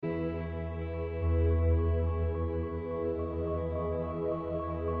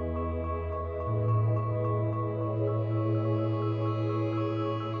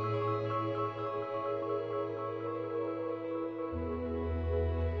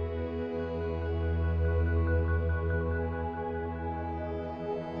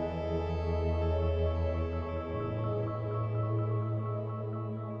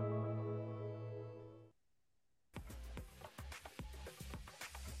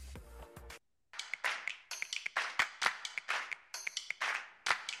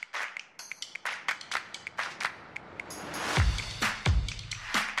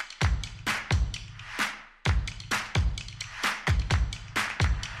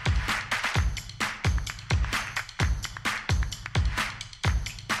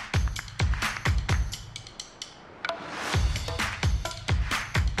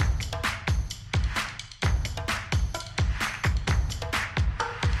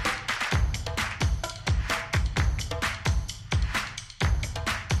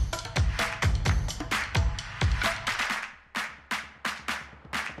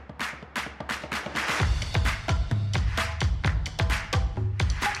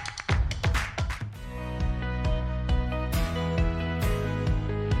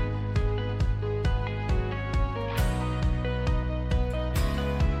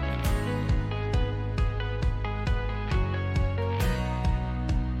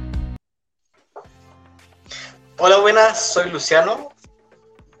Hola, buenas, soy Luciano.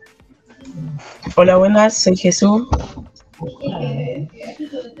 Hola, buenas, soy Jesús.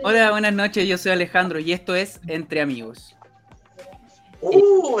 Hola, buenas noches, yo soy Alejandro y esto es Entre Amigos.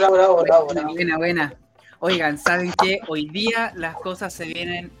 Bravo. Buena. Oigan, ¿saben qué? Hoy día las cosas se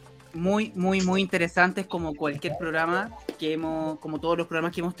vienen muy interesantes como cualquier programa como todos los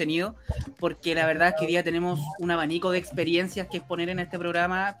programas que hemos tenido, porque la verdad es que hoy día tenemos un abanico de experiencias que exponer en este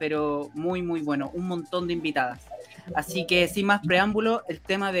programa, pero muy bueno, un montón de invitadas. Así que sin más preámbulo, el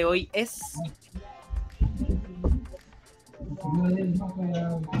tema de hoy es...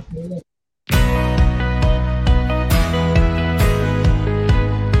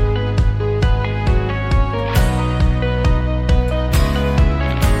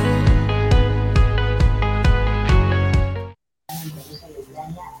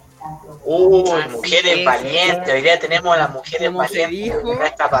 Mujeres Valientes. Hoy día tenemos a las Mujeres Valientes de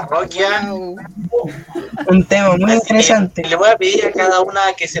esta parroquia. Wow. Un tema muy interesante. Le voy a pedir a cada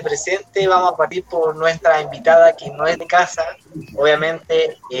una que se presente. Vamos a partir por nuestra invitada, que no es de casa.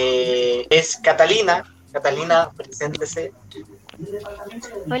 Obviamente es Catalina. Catalina, preséntese.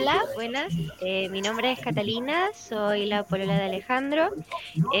 Hola, buenas. Mi nombre es Catalina, soy la polola de Alejandro,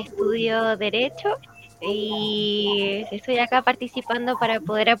 estudio Derecho y estoy acá participando para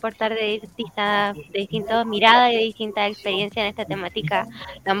poder aportar de distintas miradas y de distintas experiencias en esta temática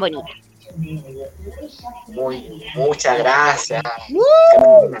tan bonita. Muchas gracias.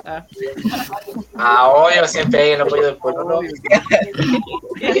 Obvio, siempre hay el apoyo del pueblo.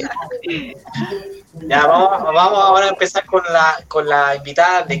 Ya, vamos ahora a empezar con la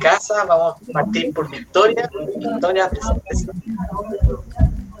invitada de casa. Vamos a partir por Victoria. Victoria, preséntese.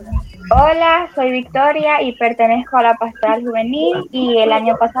 Hola, soy Victoria y pertenezco a la Pastoral Juvenil y el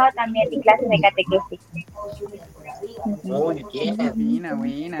año pasado también di clases de catequesis. Muy bien.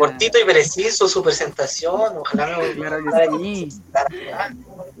 Buena. Cortito y preciso su presentación. Ojalá me Claro que sí.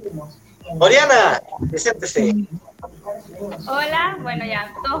 Oreana, preséntese. Hola, bueno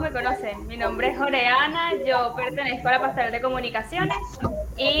ya, todos me conocen. Mi nombre es Oreana, yo pertenezco a la Pastoral de Comunicaciones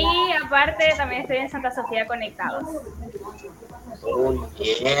y aparte también estoy en Santa Sofía Conectados. Muy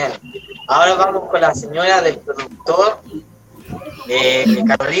bien. Ahora vamos con la señora del productor,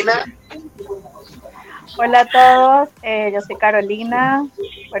 Karolina. Hola a todos, yo soy Karolina.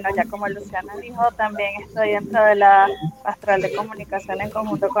 Bueno, ya como Luciana dijo, también estoy dentro de la Pastoral de Comunicación en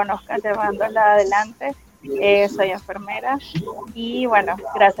conjunto con Oscar, llevándola adelante. Soy enfermera y bueno,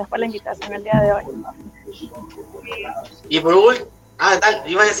 gracias por la invitación el día de hoy. Y por último, dale,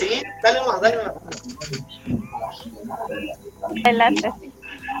 ¿ibas a seguir? Dale más. Adelante.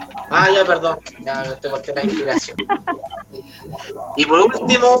 Ya, perdón, ya te corté la inspiración. Y por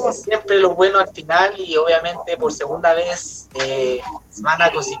último, siempre lo bueno al final, y obviamente por segunda vez,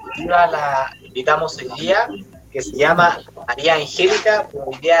 semana consecutiva, la invitamos hoy día, que se llama Ma Angelica, pero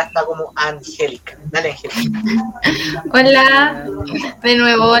hoy día está como Angélica. Dale, Angélica. Hola, de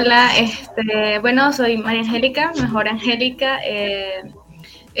nuevo hola. Bueno, soy Ma Angelica, mejor Angélica.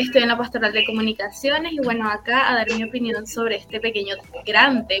 Estoy en la Pastoral de Comunicaciones y bueno, acá a dar mi opinión sobre este pequeño,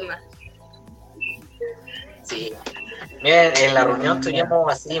 gran tema. Sí, miren, en la reunión estuvimos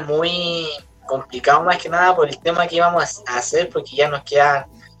así muy complicado más que nada por el tema que íbamos a hacer, porque ya nos quedan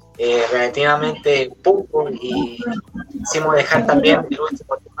relativamente poco y quisimos dejar también el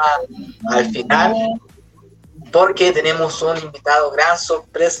último tema al final, porque tenemos un invitado gran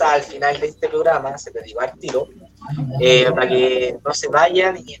sorpresa al final de este programa, se lo digo al tiro. Para que no se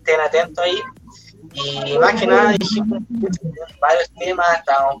vayan y estén atentos ahí. Y más que nada dijimos varios temas,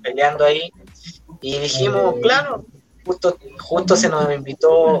 estábamos peleando ahí y dijimos, claro, justo se nos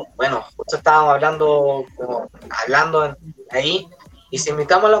invitó, bueno, justo estábamos hablando ahí y se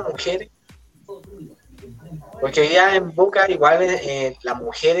invitamos a las mujeres, porque hoy día en Boca igual las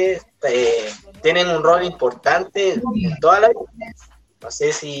mujeres tienen un rol importante en toda la vida. No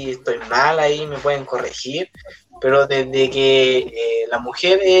sé si estoy mal ahí, me pueden corregir, pero desde que la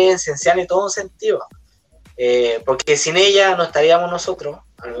mujer es esencial en todo sentido, porque sin ella no estaríamos nosotros,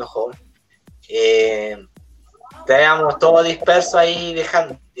 a lo mejor, estaríamos todos dispersos ahí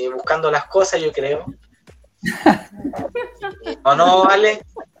buscando las cosas, yo creo. ¿O no, Ale?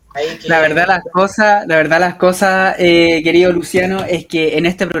 La verdad las cosas, querido Luciano, es que en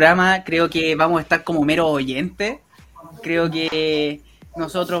este programa creo que vamos a estar como mero oyentes. Creo que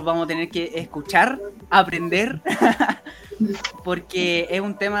nosotros vamos a tener que escuchar, aprender, porque es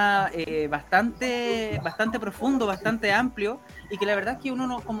un tema bastante profundo, bastante amplio, y que la verdad es que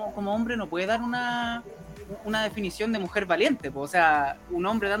uno como hombre no puede dar una definición de mujer valiente. O sea, un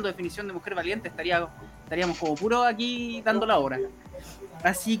hombre dando definición de mujer valiente estaríamos como puro aquí dando la hora.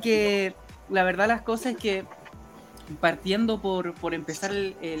 Así que la verdad las cosas es que partiendo por empezar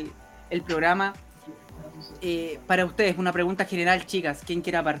el programa, para ustedes, una pregunta general, chicas, quien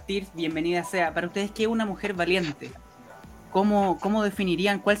quiera partir, bienvenida sea. Para ustedes, ¿qué es una mujer valiente? ¿Cómo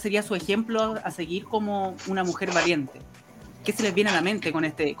definirían, cuál sería su ejemplo a seguir como una mujer valiente? ¿Qué se les viene a la mente con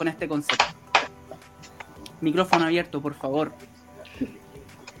este concepto? Micrófono abierto, por favor.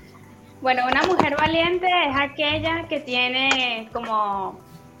 Bueno, una mujer valiente es aquella que tiene como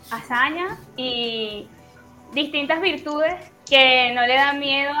hazaña y distintas virtudes que no le da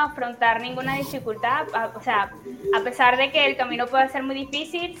miedo a afrontar ninguna dificultad, o sea, a pesar de que el camino puede ser muy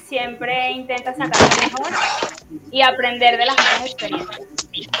difícil, siempre intenta sacar lo mejor y aprender de las malas experiencias.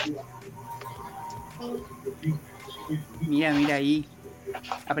 Mira ahí,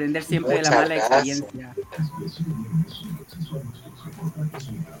 aprender siempre de la mala experiencia.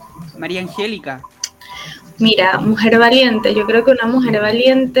 María Angelica. Mira, mujer valiente, yo creo que una mujer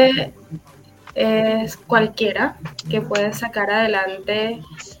valiente es cualquiera que puede sacar adelante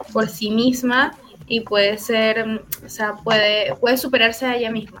por sí misma y puede ser, o sea, puede superarse a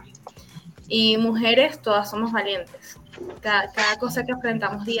ella misma. Y mujeres, todas somos valientes. Cada cosa que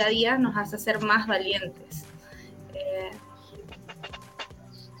enfrentamos día a día nos hace ser más valientes.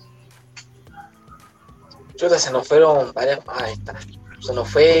 Chuta, se nos fueron varias. Ahí está. Se nos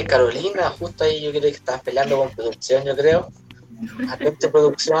fue Karolina, justo ahí. Yo creo que estabas peleando con producción, yo creo. Atento,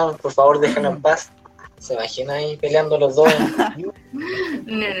 producción, por favor, déjenlo en paz. ¿Se imagina ahí peleando los dos?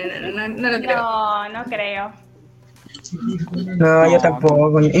 No lo creo. No creo. No, yo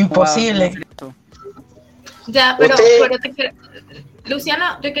tampoco. Imposible. Ya, pero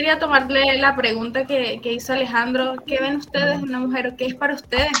Luciano, yo quería tomarle la pregunta que hizo Alejandro. ¿Qué ven ustedes una mujer? ¿Qué es para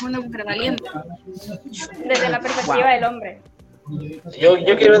ustedes una mujer valiente? Desde la perspectiva del hombre. Yo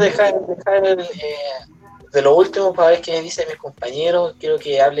quiero dejar de lo último para ver qué dice mis compañeros. Quiero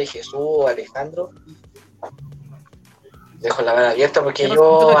que hable Jesús o Alejandro. Dejo la mano abierta porque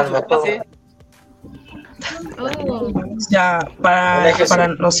yo a lo mejor... O sea, para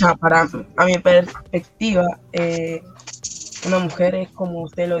a mi perspectiva, una mujer es como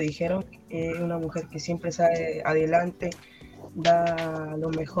ustedes lo dijeron, una mujer que siempre sale adelante, da lo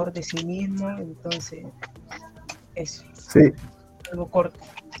mejor de sí misma, entonces eso. Sí. Algo corto.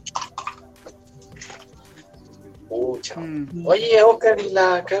 Pucha. Oye, Oscar, y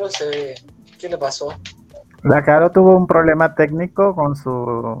la Caro ¿qué le pasó? La Caro tuvo un problema técnico con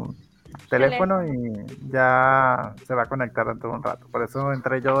su teléfono y ya se va a conectar dentro de un rato. Por eso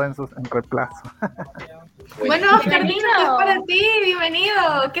entré yo en reemplazo. Bueno, Karolina, ¿qué es para ti?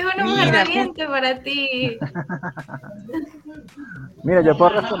 Bienvenido. ¿Qué es una mujer valiente para ti? Mira, yo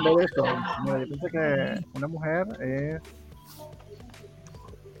puedo responder eso. Mira, yo pienso que una mujer es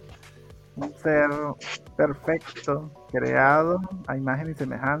un ser perfecto, creado a imagen y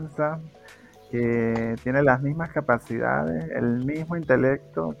semejanza, que tiene las mismas capacidades, el mismo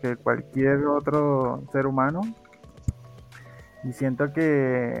intelecto que cualquier otro ser humano. Y siento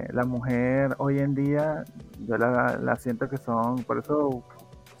que la mujer hoy en día, yo la siento que son, por eso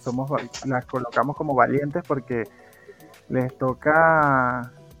las colocamos como valientes, porque les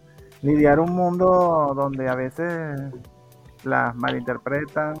toca lidiar un mundo donde a veces las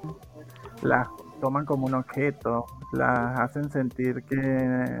malinterpretan, las toman como un objeto, las hacen sentir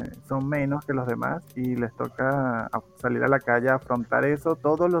que son menos que los demás y les toca salir a la calle a afrontar eso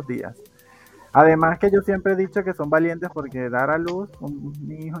todos los días. Además que yo siempre he dicho que son valientes porque dar a luz un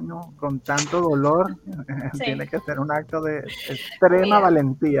niño con tanto dolor tiene que ser un acto de extrema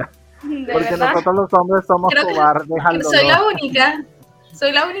valentía. Porque nosotros los hombres somos cobardes al dolor.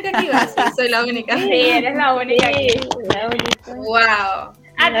 Soy la única que iba a decir, soy la única. Sí, eres la única aquí. Wow.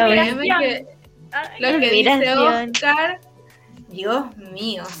 Admiración. Lo que dice Oscar, Dios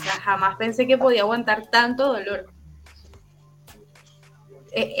mío, o sea, jamás pensé que podía aguantar tanto dolor.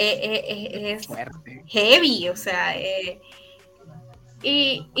 Es heavy, o sea,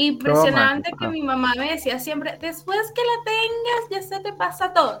 y impresionante. Que mi mamá me decía siempre, después que la tengas ya se te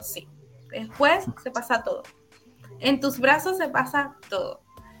pasa todo. Sí, después se pasa todo, en tus brazos se pasa todo,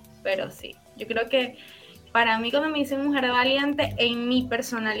 pero sí, yo creo que para mí cuando me dicen mujer valiente, en mi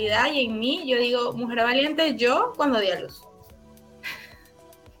personalidad y en mí, yo digo mujer valiente yo cuando di a luz.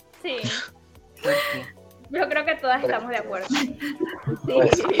 Sí. Yo creo que todas estamos de acuerdo.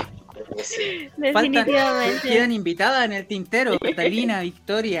 Sí. Definitivamente. Quedan invitadas en el tintero, Catalina,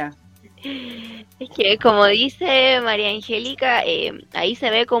 Victoria. Es que como dice María Angelica, ahí se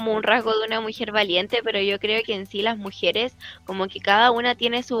ve como un rasgo de una mujer valiente, pero yo creo que en sí las mujeres, como que cada una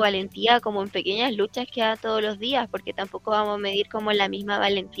tiene su valentía como en pequeñas luchas que da todos los días, porque tampoco vamos a medir como la misma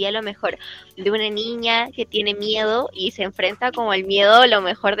valentía a lo mejor de una niña que tiene miedo y se enfrenta como el miedo a lo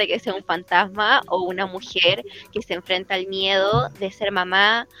mejor de que sea un fantasma, o una mujer que se enfrenta al miedo de ser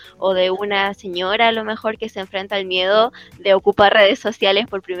mamá, o de una señora a lo mejor que se enfrenta al miedo de ocupar redes sociales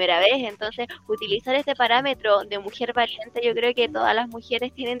por primera vez. Entonces, utilizar este parámetro de mujer valiente, yo creo que todas las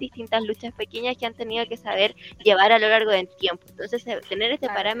mujeres tienen distintas luchas pequeñas que han tenido que saber llevar a lo largo del tiempo. Entonces, tener este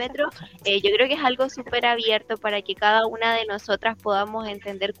parámetro, yo creo que es algo súper abierto para que cada una de nosotras podamos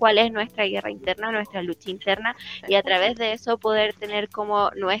entender cuál es nuestra guerra interna, nuestra lucha interna, y a través de eso poder tener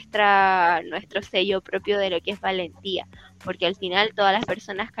como nuestro sello propio de lo que es valentía, porque al final todas las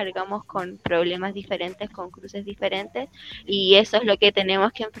personas cargamos con problemas diferentes, con cruces diferentes, y eso es lo que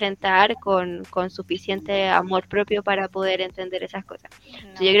tenemos que enfrentar con suficiente amor propio para poder entender esas cosas.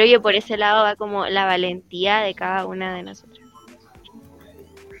 Entonces, yo creo que por ese lado va como la valentía de cada una de nosotras.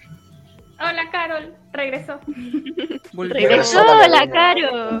 Hola, Carol, regresó. Regresó la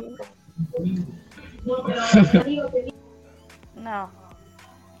Carol. No.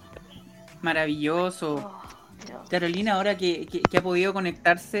 Maravilloso. Karolina, ahora que ha podido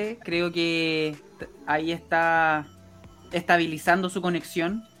conectarse, creo que ahí está estabilizando su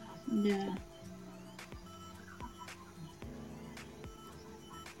conexión. Ya.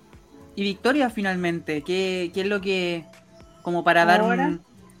 Y Victoria, finalmente, ¿qué es lo que, como para dar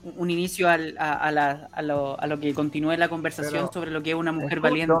un inicio a lo que continúe la conversación sobre lo que es una mujer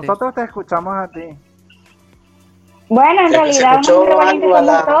valiente? Nosotros te escuchamos a ti. Bueno, en realidad una mujer valiente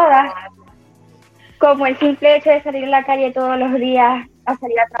somos todas. Como el simple hecho de salir a la calle todos los días, a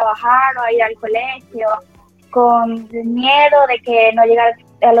salir a trabajar o a ir al colegio, con el miedo de que no llegar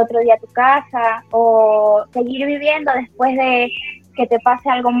al otro día a tu casa, o seguir viviendo después de que te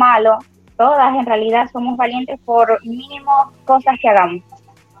pase algo malo. Todas en realidad somos valientes por mínimo cosas que hagamos.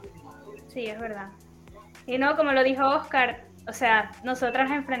 Sí, es verdad. Y no, como lo dijo Oscar, o sea,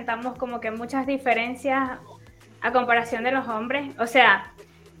 nosotras enfrentamos como que muchas diferencias a comparación de los hombres. O sea,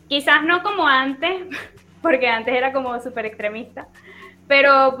 quizás no como antes, porque antes era como súper extremista,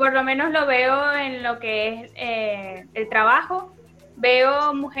 pero por lo menos lo veo en lo que es el trabajo.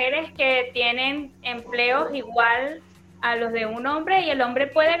 Veo mujeres que tienen empleos igual a los de un hombre, y el hombre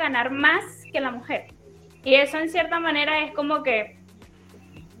puede ganar más que la mujer. Y eso en cierta manera es como que,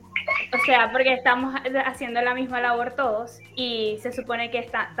 o sea, porque estamos haciendo la misma labor todos y se supone que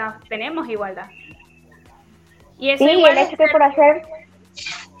tenemos igualdad. Y eso sí, igual el hecho que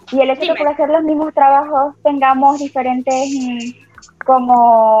por hacer los mismos trabajos tengamos diferentes,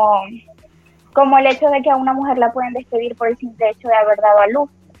 como el hecho de que a una mujer la pueden despedir por el simple hecho de haber dado a luz,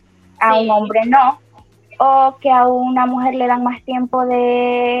 a un hombre no, o que a una mujer le dan más tiempo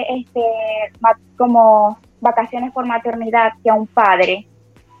de como vacaciones por maternidad que a un padre,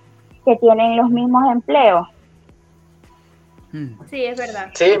 que tienen los mismos empleos. Sí, es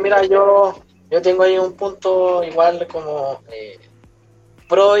verdad. Sí, mira, yo tengo ahí un punto igual como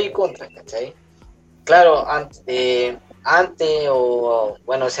pro y contra, ¿cachai? Claro, antes o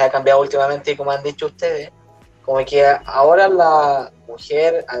bueno, se ha cambiado últimamente, como han dicho ustedes, como que ahora la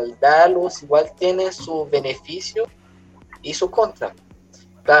mujer al dar a luz igual tiene sus beneficios y sus contras.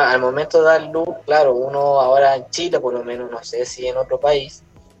 Claro, al momento de dar luz, claro, uno ahora en Chile, por lo menos, no sé si en otro país,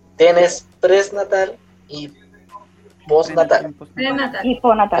 tienes prenatal y postnatal. Y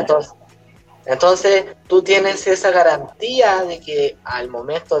postnatal. Entonces, tú tienes esa garantía de que al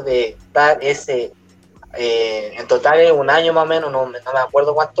momento de dar ese, en total es un año más o menos, no me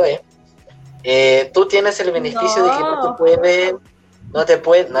acuerdo cuánto es, tú tienes el beneficio de que no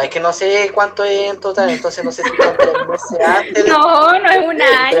es que no sé cuánto es en total, entonces no sé si son 3 meses antes. No es un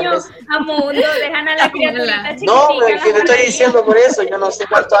año, a mundo, dejan a la criaturita chiquitica. No, pero es que te estoy diciendo por eso, yo no sé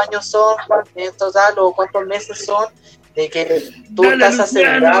cuántos años son en total o cuántos meses son, de que tú estás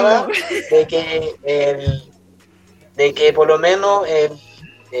asegurada de que por lo menos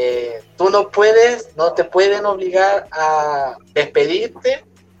tú no te pueden obligar a despedirte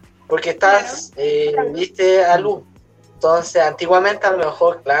porque estás diste a luz. Entonces, antiguamente a lo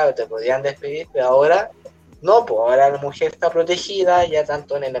mejor, claro, te podían despedir, pero ahora no, pues ahora la mujer está protegida ya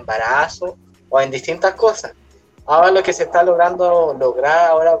tanto en el embarazo o en distintas cosas. Ahora lo que se está lograr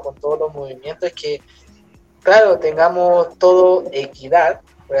ahora con todos los movimientos es que, claro, tengamos todo equidad,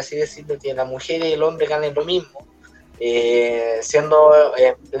 por así decirlo, que la mujer y el hombre ganen lo mismo, siendo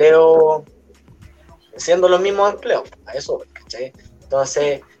los mismos empleos, a eso, ¿cachai?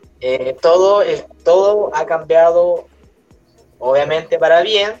 Entonces, todo ha cambiado, obviamente para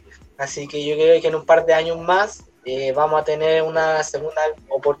bien, así que yo creo que en un par de años más vamos a tener una segunda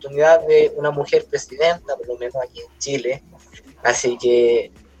oportunidad de una mujer presidenta, por lo menos aquí en Chile, así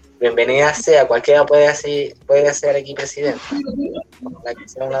que bienvenida sea, cualquiera puede ser aquí presidenta, la que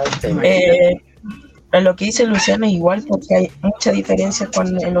sea una de ustedes. Lo que dice Luciana es igual, porque hay mucha diferencia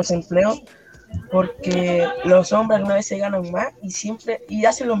en los empleos, porque los hombres alguna vez se ganan más y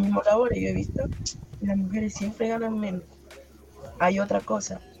hacen los mismos labores, yo he visto, y las mujeres siempre ganan menos. Hay otra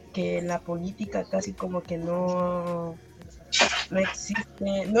cosa, que en la política casi como que no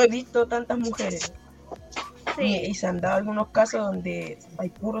existe, no he visto tantas mujeres, y se han dado algunos casos donde hay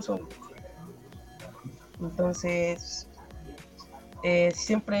puros hombres. Entonces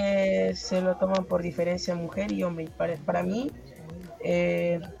siempre se lo toman por diferencia mujer y hombre, y para mí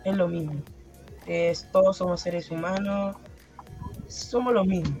es lo mismo. Todos somos seres humanos, somos lo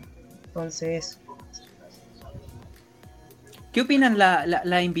mismo. Entonces, ¿qué opinan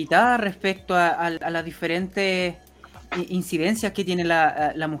la invitada respecto a las diferentes incidencias que tiene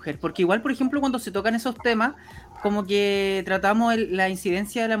la mujer? Porque igual, por ejemplo, cuando se tocan esos temas, como que tratamos la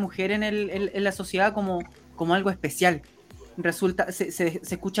incidencia de la mujer en la sociedad como algo especial. Resulta, se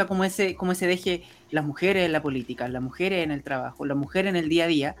escucha como ese deje, las mujeres en la política, las mujeres en el trabajo, las mujeres en el día a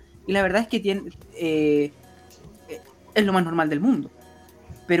día, y la verdad es que es lo más normal del mundo.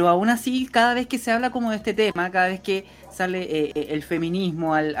 Pero aún así, cada vez que se habla como de este tema, cada vez que sale el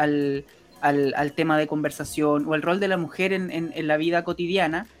feminismo al tema de conversación, o el rol de la mujer en la vida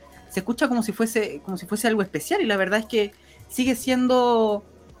cotidiana, se escucha como si fuese algo especial, y la verdad es que sigue siendo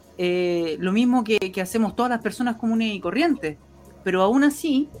lo mismo que hacemos todas las personas comunes y corrientes, pero aún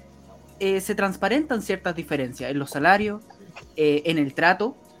así se transparentan ciertas diferencias en los salarios, en el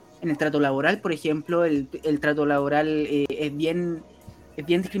trato laboral, por ejemplo. El trato laboral es bien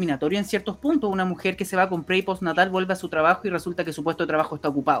discriminatorio en ciertos puntos. Una mujer que se va con pre y postnatal vuelve a su trabajo y resulta que su puesto de trabajo está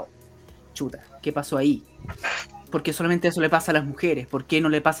ocupado. Chuta, ¿qué pasó ahí? ¿Por qué solamente eso le pasa a las mujeres? ¿Por qué no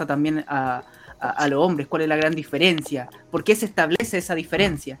le pasa también a los hombres? ¿Cuál es la gran diferencia? ¿Por qué se establece esa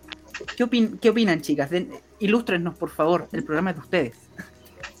diferencia? ¿Qué opinan, chicas? Ilústrenos, por favor, el programa es de ustedes.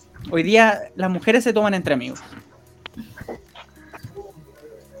 Hoy día las mujeres se toman entre amigos.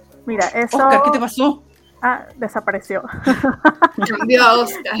 Mira, eso... Oscar, ¿qué te pasó? Desapareció. Cambió a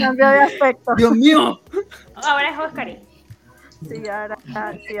Oscar. Cambió de aspecto. ¡Dios mío! Ahora es Oscar. Sí, ahora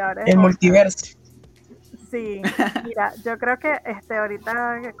es el Oscar. multiverso. Sí, mira, yo creo que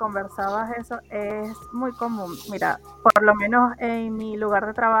ahorita que conversabas eso es muy común. Mira, por lo menos en mi lugar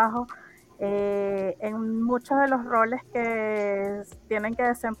de trabajo, en muchos de los roles que tienen que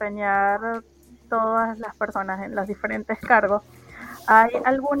desempeñar todas las personas en los diferentes cargos, hay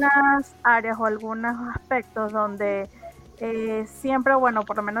algunas áreas o algunos aspectos donde siempre, bueno,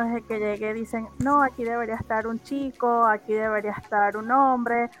 por lo menos desde que llegué dicen, no, aquí debería estar un chico, aquí debería estar un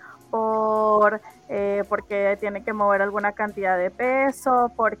hombre, porque tiene que mover alguna cantidad de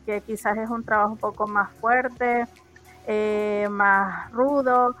peso, porque quizás es un trabajo un poco más fuerte, más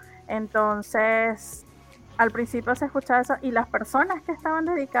rudo. Entonces, al principio se escuchaba eso, y las personas que estaban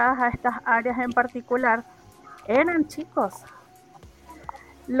dedicadas a estas áreas en particular eran chicos.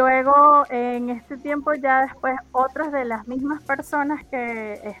 Luego, en este tiempo, ya después, otras de las mismas personas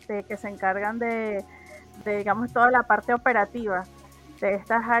que se encargan de, digamos, toda la parte operativa de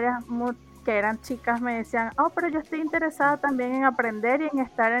estas áreas que eran chicas, me decían, pero yo estoy interesada también en aprender y en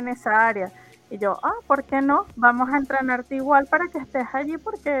estar en esa área. Y yo, ¿por qué no? Vamos a entrenarte igual para que estés allí,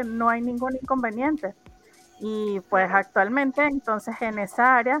 porque no hay ningún inconveniente. Y pues actualmente, entonces, en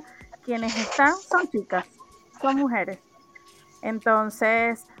esa área, quienes están son chicas, son mujeres.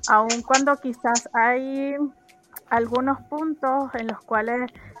 Entonces, aun cuando quizás hay algunos puntos en los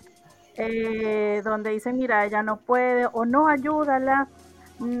cuales donde dicen, mira, ella no puede, o no, ayúdala,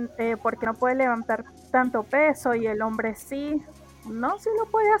 porque no puede levantar tanto peso, y el hombre sí lo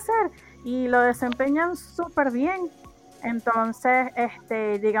puede hacer y lo desempeñan súper bien. Entonces,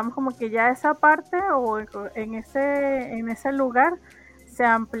 digamos como que ya esa parte o en ese lugar se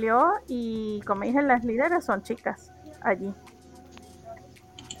amplió, y como dije, las líderes son chicas allí.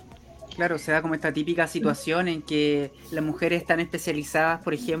 Claro, se da como esta típica situación en que las mujeres están especializadas,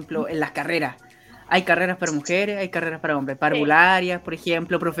 por ejemplo, en las carreras. Hay carreras para mujeres, hay carreras para hombres. Parvularias, por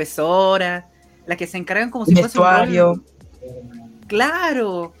ejemplo, profesoras, las que se encargan como si fuese un rol.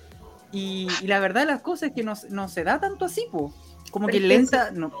 Claro. Y la verdad de las cosas es que no se da tanto así, po. Como que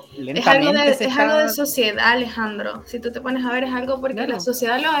lentamente es algo de sociedad, Alejandro. Si tú te pones a ver, es algo porque la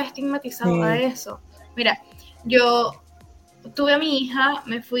sociedad lo ha estigmatizado a eso. Mira, yo tuve a mi hija,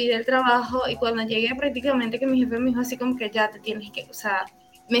 me fui del trabajo, y cuando llegué prácticamente que mi jefe me dijo así como que ya te tienes que, o sea,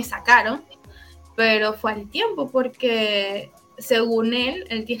 me sacaron, pero fue al tiempo, porque según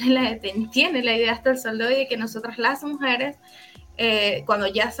él tiene la idea hasta el sol de hoy de que nosotras las mujeres, cuando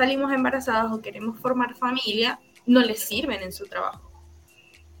ya salimos embarazadas o queremos formar familia, no les sirven en su trabajo.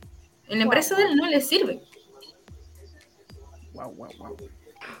 En la empresa de él no les sirve. Wow.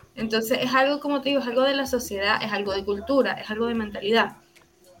 Entonces es algo, como te digo, es algo de la sociedad, es algo de cultura, es algo de mentalidad.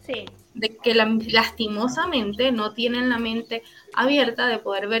 Sí. De que lastimosamente no tienen la mente abierta de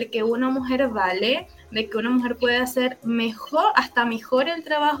poder ver que una mujer vale, de que una mujer puede hacer hasta mejor el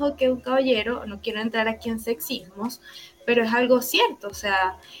trabajo que un caballero. No quiero entrar aquí en sexismos, pero es algo cierto. O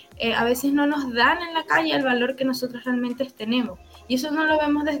sea, a veces no nos dan en la calle el valor que nosotros realmente tenemos. Y eso no lo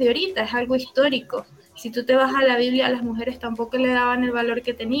vemos desde ahorita, es algo histórico. Si tú te vas a la Biblia, a las mujeres tampoco le daban el valor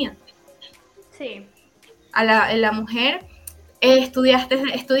que tenían. Sí. A la mujer, estudias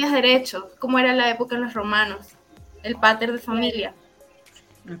derecho, como era la época en los romanos, el pater de familia.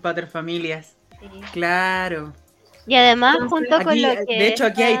 El pater familias. Sí. Claro. Y además, Entonces, junto con Aquí, lo que... de hecho,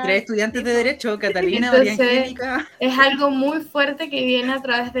 aquí hay 3 estudiantes de Derecho, Catalina, María Entonces, Angelica. es algo muy fuerte que viene a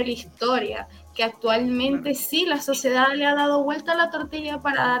través de la historia, que actualmente sí, la sociedad le ha dado vuelta a la tortilla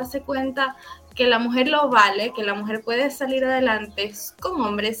para darse cuenta que la mujer lo vale, que la mujer puede salir adelante con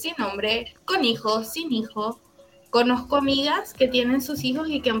hombre, sin hombre, con hijos, sin hijos. Conozco amigas que tienen sus hijos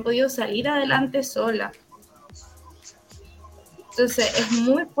y que han podido salir adelante sola. Entonces, es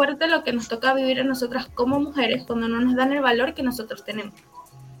muy fuerte lo que nos toca vivir a nosotras como mujeres cuando no nos dan el valor que nosotros tenemos.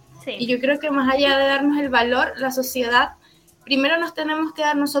 Sí. Y yo creo que más allá de darnos el valor, la sociedad, primero nos tenemos que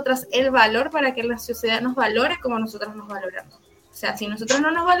dar nosotras el valor para que la sociedad nos valore como nosotras nos valoramos. O sea, si nosotros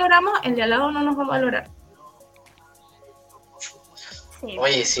no nos valoramos, el de al lado no nos va a valorar. Sí.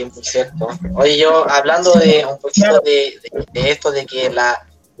 Oye, sí, muy cierto. Oye, yo hablando de un poquito de esto, de que la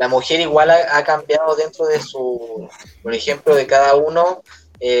mujer igual ha cambiado dentro de por ejemplo, de cada uno,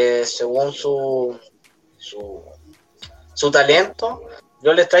 según su talento.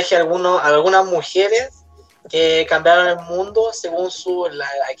 Yo les traje algunas mujeres que cambiaron el mundo según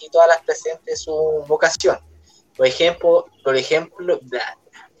aquí todas las presentes, su vocación. Por ejemplo,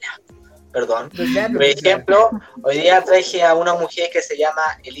 hoy día traje a una mujer que se llama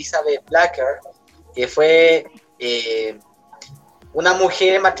Elizabeth Blacker, que fue una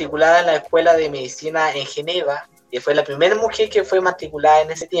mujer matriculada en la Escuela de Medicina en Ginebra, que fue la primera mujer que fue matriculada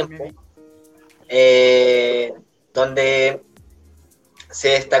en ese tiempo, donde se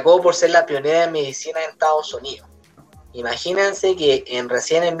destacó por ser la pionera de medicina en Estados Unidos. Imagínense que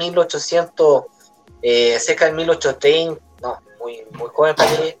recién en 1800, cerca de 1830, no, muy joven para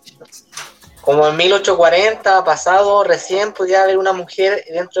que, como en 1840 pasado, recién podía haber una mujer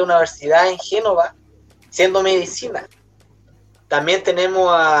dentro de una universidad en Génova haciendo medicina. También tenemos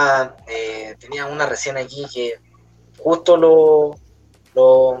tenía una recién aquí que justo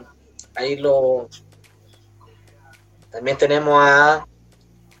también tenemos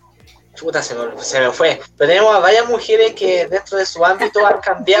se me fue. Pero tenemos a varias mujeres que dentro de su ámbito han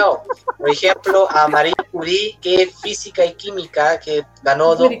cambiado. Por ejemplo, a Marie Curie, que es física y química, que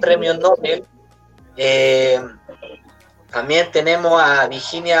ganó 2 premios Nobel. También tenemos a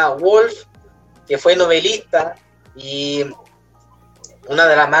Virginia Woolf, que fue novelista y una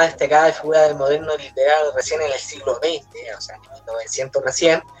de las más destacadas figuras del moderno literario recién en el siglo XX, o sea, en 1900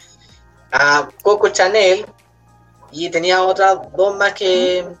 recién. A Coco Chanel, y tenía otras 2 más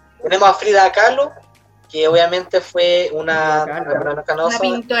que... Tenemos a Frida Kahlo, que obviamente fue una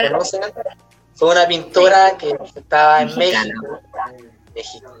pintora. Fue una pintora que estaba en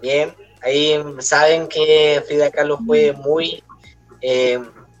México. Bien, ahí saben que Frida Kahlo fue muy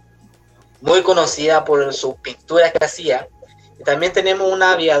conocida por sus pinturas que hacía. Y también tenemos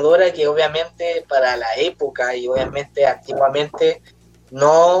una aviadora que obviamente para la época y obviamente antiguamente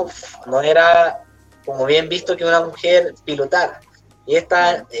no era como bien visto que una mujer pilotara. Y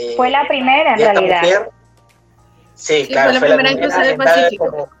esta fue la primera en realidad. Mujer, sí, claro, fue la primera en cruzar el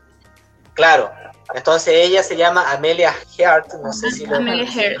Pacífico. Claro, entonces ella se llama Amelia Earhart, no sé si lo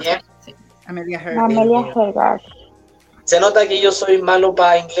pronuncié bien. Sí. Amelia Earhart. Se nota que yo soy malo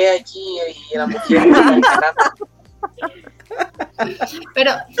para inglés aquí y la mujer.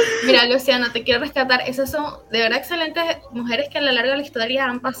 Pero, mira, Luciano, te quiero rescatar. Esas son de verdad excelentes mujeres que a lo largo de la historia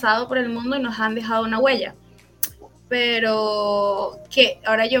han pasado por el mundo y nos han dejado una huella. Pero que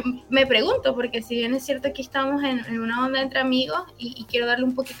ahora yo me pregunto, porque si bien es cierto que estamos en una onda entre amigos y quiero darle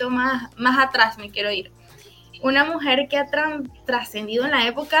un poquito más atrás, me quiero ir. Una mujer que ha trascendido en la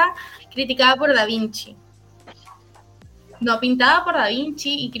época criticada por Da Vinci. No, pintada por Da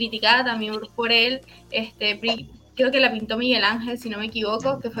Vinci y criticada también por él. Creo que la pintó Miguel Ángel, si no me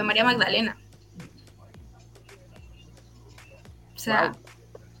equivoco, que fue María Magdalena. O sea,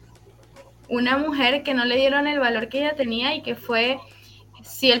 una mujer que no le dieron el valor que ella tenía y que fue,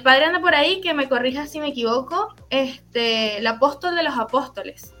 si el padre anda por ahí, que me corrija si me equivoco, el apóstol de los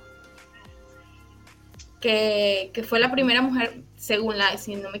apóstoles, que fue la primera mujer, según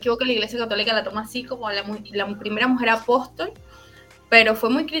si no me equivoco, la Iglesia Católica la toma así como la primera mujer apóstol, pero fue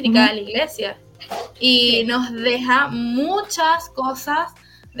muy criticada en la Iglesia y nos deja muchas cosas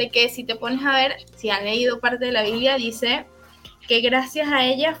de que si te pones a ver, si han leído parte de la Biblia, dice que gracias a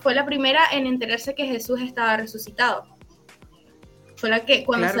ella fue la primera en enterarse que Jesús estaba resucitado. Fue la que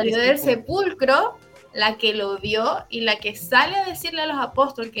cuando salió del sepulcro, la que lo vio y la que sale a decirle a los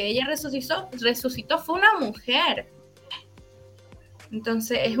apóstoles que ella resucitó fue una mujer.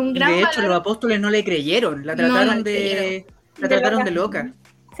 Entonces es un gran valor. De hecho, los apóstoles no le creyeron, la trataron de loca.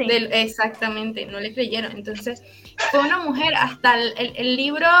 Sí. Exactamente, no le creyeron. Entonces fue una mujer, hasta el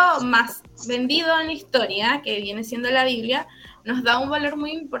libro más vendido en la historia, que viene siendo la Biblia, nos da un valor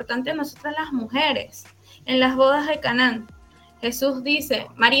muy importante a nosotras las mujeres. En las bodas de Canaán,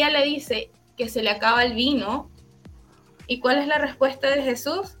 María le dice que se le acaba el vino. ¿Y cuál es la respuesta de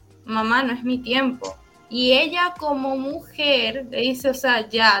Jesús? Mamá, no es mi tiempo. Y ella como mujer le dice, o sea,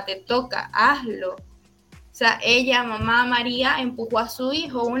 ya, te toca, hazlo. O sea, ella, mamá María, empujó a su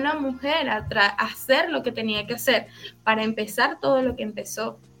hijo, una mujer, a hacer lo que tenía que hacer para empezar todo lo que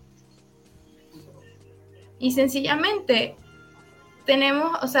empezó. Y sencillamente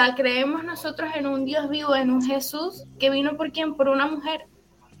creemos nosotros en un Dios vivo, en un Jesús que vino ¿por quién? Por una mujer.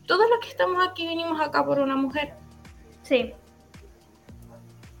 Todos los que estamos aquí vinimos acá por una mujer. Sí.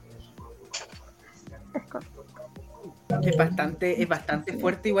 Es bastante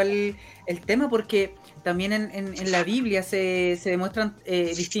fuerte igual el tema, porque también en la Biblia se demuestran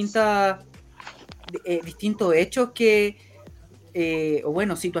distintos hechos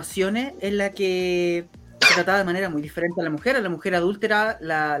situaciones en las que se trataba de manera muy diferente a la mujer. A la mujer adúltera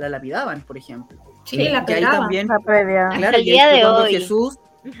la lapidaban, por ejemplo. Sí, la pegaban. Hasta el día de hoy. Jesús,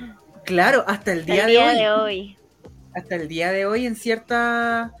 hasta el día de hoy. Hasta el día de hoy en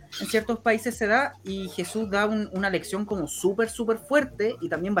ciertos países se da, y Jesús da una lección como súper fuerte y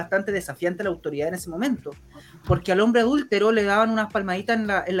también bastante desafiante a la autoridad en ese momento, porque al hombre adúltero le daban unas palmaditas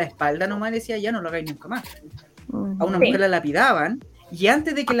en la espalda nomás y decía, ya no lo hagáis nunca más. A una mujer la lapidaban, y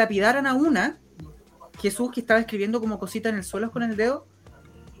antes de que lapidaran a una, Jesús, que estaba escribiendo como cosita en el suelo con el dedo,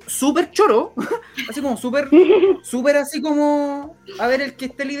 súper choro, así como súper así como, a ver, el que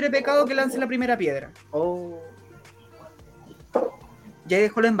esté libre de pecado que lance la primera piedra. Ya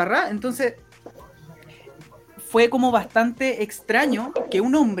dejó la embarrada. Entonces fue como bastante extraño que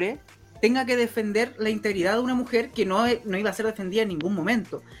un hombre tenga que defender la integridad de una mujer que no iba a ser defendida en ningún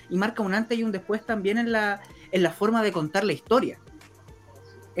momento, y marca un antes y un después también en la forma de contar la historia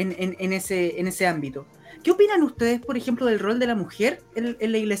en ese ámbito. ¿Qué opinan ustedes, por ejemplo, del rol de la mujer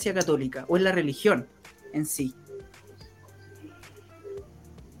en la Iglesia Católica o en la religión en sí?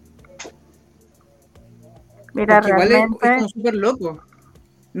 Mira, porque realmente, igual es como súper loco.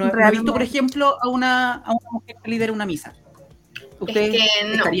 No he visto, por ejemplo, a una mujer que lidera una misa. ¿Ustedes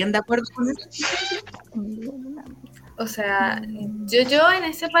estarían de acuerdo con eso? O sea, yo en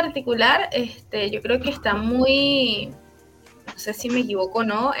ese particular, yo creo que está muy, no sé si me equivoco o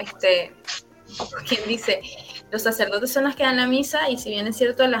no, quien dice, los sacerdotes son los que dan la misa, y si bien es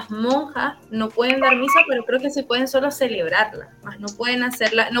cierto, las monjas no pueden dar misa, pero creo que sí pueden solo celebrarla, más no pueden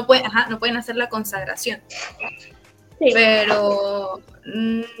hacerla, no pueden hacer la consagración. Sí. Pero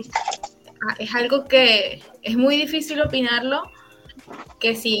es algo que es muy difícil opinarlo,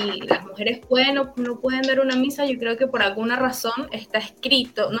 que si las mujeres pueden o no pueden dar una misa, yo creo que por alguna razón está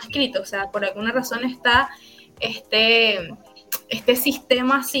o sea, por alguna razón está este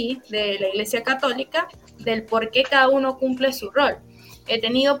sistema así de la Iglesia Católica, del por qué cada uno cumple su rol. He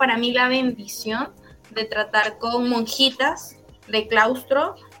tenido para mí la bendición de tratar con monjitas de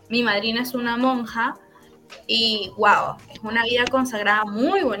claustro. Mi madrina es una monja, y wow, es una vida consagrada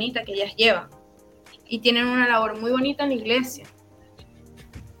muy bonita que ellas llevan, y tienen una labor muy bonita en la iglesia.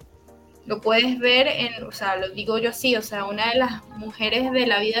 Lo puedes ver lo digo yo así, una de las mujeres de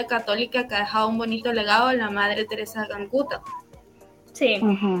la vida católica que ha dejado un bonito legado es la Madre Teresa de Calcuta. Sí.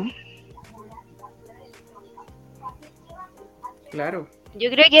 Uh-huh. Claro. Yo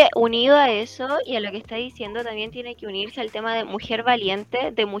creo que unido a eso y a lo que está diciendo, también tiene que unirse al tema de mujer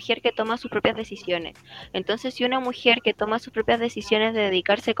valiente, de mujer que toma sus propias decisiones. Entonces, si una mujer que toma sus propias decisiones de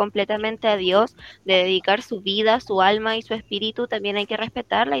dedicarse completamente a Dios, de dedicar su vida, su alma y su espíritu, también hay que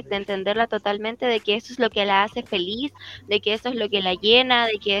respetarla y de entenderla totalmente, de que eso es lo que la hace feliz, de que eso es lo que la llena,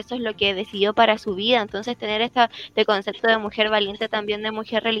 de que eso es lo que decidió para su vida. Entonces, tener este concepto de mujer valiente, también de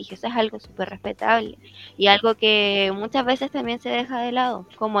mujer religiosa, es algo súper respetable y algo que muchas veces también se deja de lado, lado,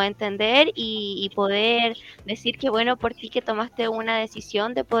 como entender y poder decir que bueno por ti que tomaste una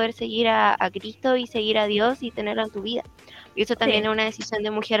decisión de poder seguir a Cristo y seguir a Dios y tenerlo en tu vida. Y eso también es una decisión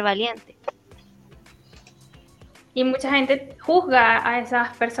de mujer valiente. Y mucha gente juzga a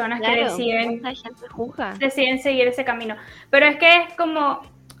esas personas que deciden seguir ese camino. Pero es que es como,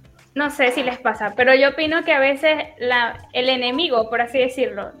 no sé si les pasa, pero yo opino que a veces el enemigo, por así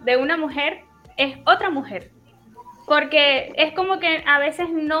decirlo, de una mujer es otra mujer. Porque es como que a veces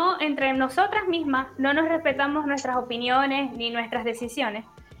entre nosotras mismas, no nos respetamos nuestras opiniones ni nuestras decisiones.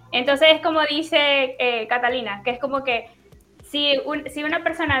 Entonces es como dice Catalina, que es como que si una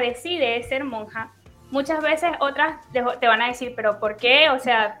persona decide ser monja, muchas veces otras te van a decir, pero ¿por qué? O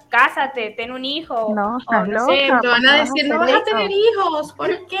sea, cásate, ten un hijo. No, estás no loca. sé, te van a decir, no vas a tener hijos, ¿por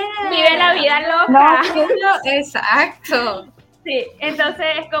qué? Vive la vida loca. No, exacto. Sí, entonces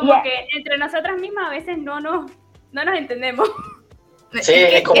es como que entre nosotras mismas a veces no nos entendemos. Sí,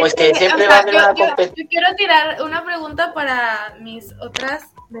 es que siempre va a haber una competencia. Yo quiero tirar una pregunta para mis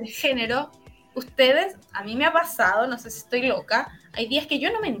otras del género. Ustedes, a mí me ha pasado, no sé si estoy loca, hay días que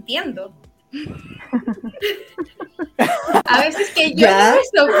yo no me entiendo. A veces que yo no me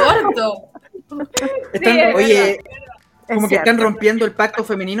soporto. Oye, como que están rompiendo el pacto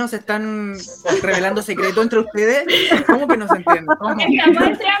femenino, se están revelando secretos entre ustedes. ¿Cómo que no se entienden? Estamos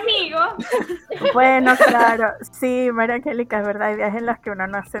entre amigos. Bueno, claro, sí, María Angelica, es verdad, hay días en los que uno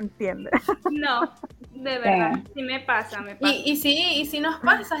no se entiende. No, de verdad, sí me pasa. Y sí nos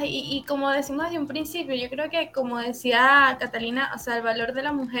pasa, y como decimos desde un principio, yo creo que como decía Catalina, o sea, el valor de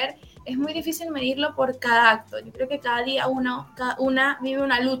la mujer es muy difícil medirlo por cada acto. Yo creo que cada día una vive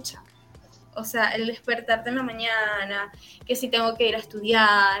una lucha. O sea, el despertarte en la mañana, que si tengo que ir a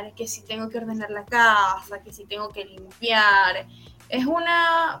estudiar, que si tengo que ordenar la casa, que si tengo que limpiar. O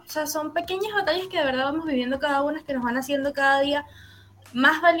sea, son pequeñas batallas que de verdad vamos viviendo cada una, que nos van haciendo cada día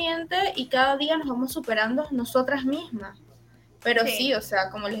más valientes y cada día nos vamos superando nosotras mismas. Pero sí, o sea,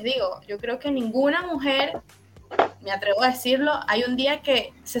 como les digo, yo creo que ninguna mujer, me atrevo a decirlo, hay un día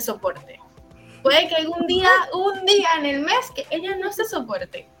que se soporte. Puede que un día en el mes que ella no se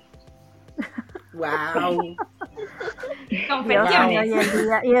soporte. Wow. Confesiones.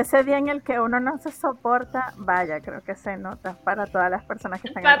 Y ese día en el que uno no se soporta, vaya, creo que se nota para todas las personas que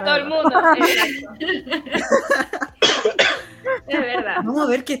están para todo el mundo, exacto. Es verdad. Vamos a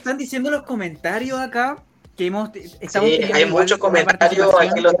ver qué están diciendo los comentarios acá. Hay muchos comentarios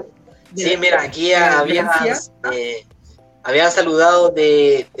aquí. Sí, mira, aquí habían saludado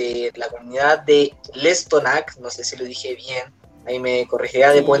de la comunidad de Lestonac, no sé si lo dije bien, ahí me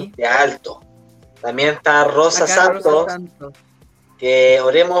corregirá, de Puente Alto. También está Rosa Santos, que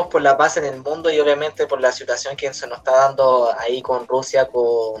oremos por la paz en el mundo y obviamente por la situación que se nos está dando ahí con Rusia,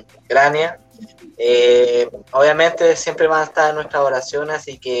 con Ucrania. Obviamente siempre van a estar en nuestras oraciones,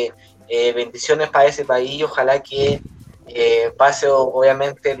 así que bendiciones para ese país, ojalá que pase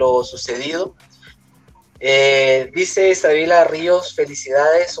obviamente lo sucedido. Dice Isabela Ríos,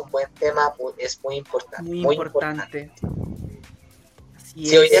 felicidades, un buen tema, es muy importante. Muy importante.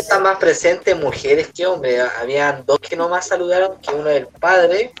 Si hoy día están más presentes mujeres que hombres, habían dos que nomás saludaron, que uno es el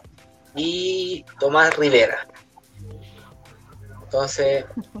padre y Tomás Rivera. Entonces,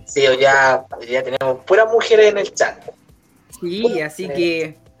 sí, hoy ya tenemos puras mujeres en el chat. Sí, así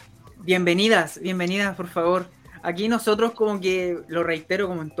que bienvenidas, por favor. Aquí nosotros, como que lo reitero,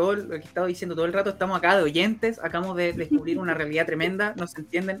 como en todo lo que he estado diciendo todo el rato, estamos acá de oyentes, acabamos de descubrir una realidad tremenda, no se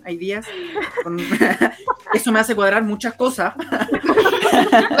entienden, hay días, eso me hace cuadrar muchas cosas.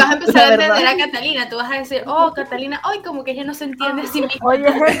 Vas a empezar a entender a Catalina, tú vas a decir, Catalina, hoy como que ella no se entiende a sí misma. Oye,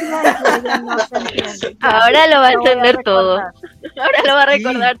 ella no se entiende. Ahora lo va a entender todo, ahora lo va a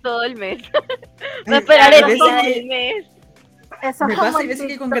recordar todo el mes, va a esperar el día del mes. Me pasa, hay veces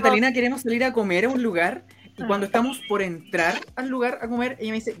que con Catalina queremos salir a comer a un lugar. Y cuando estamos por entrar al lugar a comer,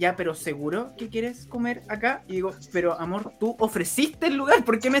 ella me dice, ya, pero ¿seguro que quieres comer acá? Y digo, pero amor, tú ofreciste el lugar,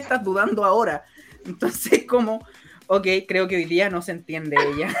 ¿por qué me estás dudando ahora? Entonces, ok, creo que hoy día no se entiende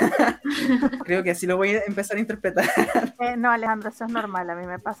ella. Creo que así lo voy a empezar a interpretar. No, Alejandro, eso es normal, a mí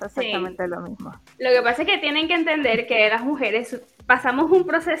me pasa exactamente lo mismo. Lo que pasa es que tienen que entender que las mujeres pasamos un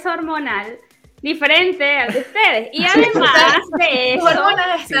proceso hormonal diferente al de ustedes. Y además de eso... Tus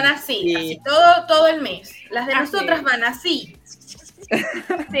hormonas están así todo el mes. Las de nosotras van así.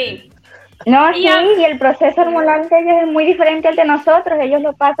 Sí. No, y el proceso hormonal de ellos es muy diferente al de nosotros. Ellos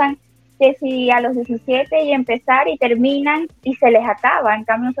lo pasan que si a los 17 y empezar y terminan y se les acaba. En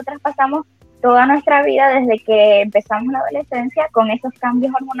cambio, nosotras pasamos toda nuestra vida desde que empezamos la adolescencia con esos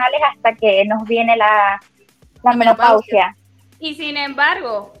cambios hormonales hasta que nos viene la menopausia. Y sin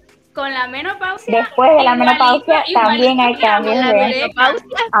embargo, con la menopausia. Después de la menopausia también hay cambios La de...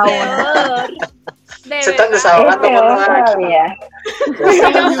 menopausia Ahora. De Se están verdad. desahogando Es con peor nosotros. todavía.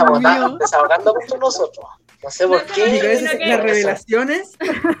 Desahogando con nosotros. No sé por Digo, qué. esas son las revelaciones.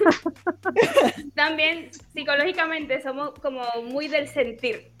 También psicológicamente somos como muy del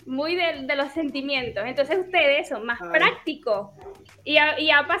sentir, muy de los sentimientos. Entonces ustedes son más prácticos. Y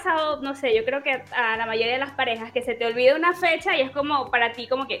ha pasado, no sé, yo creo que a la mayoría de las parejas que se te olvida una fecha y es como para ti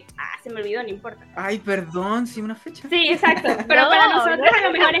como que, se me olvidó, no importa. Ay, perdón, sí, una fecha. Sí, exacto. Pero para nosotros a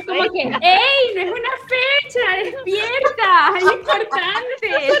lo mejor es como que, ¡ey! No es una fecha, despierta, es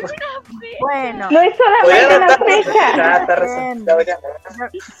importante. Bueno, No es solamente una fecha.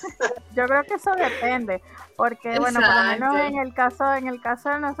 yo creo que eso depende, porque bueno, por lo menos en el caso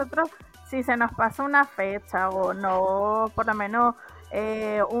de nosotros, si se nos pasa una fecha o no, por lo menos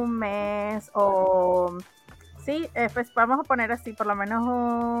un mes o sí, pues vamos a poner así, por lo menos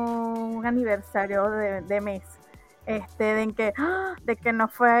un aniversario de mes, de que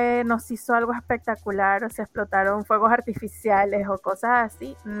nos hizo algo espectacular o se explotaron fuegos artificiales o cosas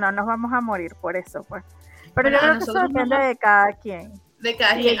así, no nos vamos a morir por eso, pues. Pero yo creo que eso depende de cada quien. De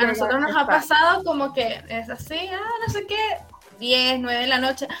cada quien. A nosotros nos ha pasado como que es así, no sé qué, 10, 9 de la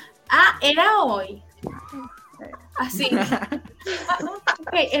noche. Era hoy. Así.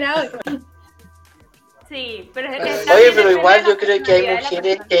 Ok, era hoy. Sí, pero Oye, pero igual yo creo que hay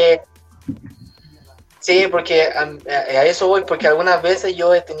mujeres que... Sí, porque a eso voy, porque algunas veces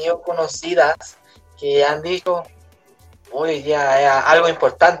yo he tenido conocidas que han dicho, hoy ya es algo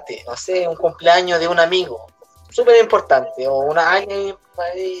importante, no sé, un cumpleaños de un amigo, súper importante, o alguien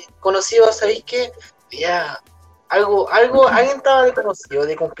conocido, ¿sabéis qué? Ya, alguien estaba de conocido,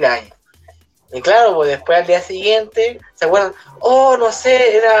 de cumpleaños. Y claro, pues después al día siguiente se acuerdan, no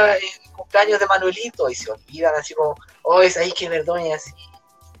sé, era el cumpleaños de Manuelito, y se olvidan así como, es ahí que perdón, y así.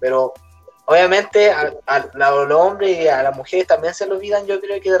 Pero obviamente a los hombres y a las mujeres también se lo olvidan, yo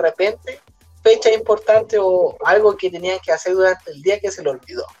creo que de repente, fecha importante o algo que tenían que hacer durante el día que se lo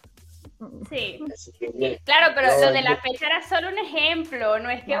olvidó. Sí, claro, pero lo de la fecha era solo un ejemplo, no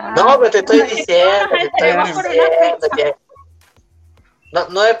es que... No, pero te estoy diciendo que...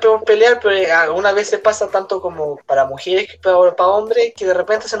 No es por pelear, pero algunas veces pasa tanto como para mujeres que para hombres que de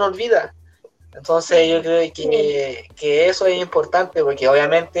repente se nos olvida. Entonces yo creo que eso es importante porque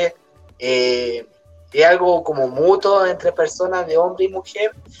obviamente es algo como mutuo entre personas de hombre y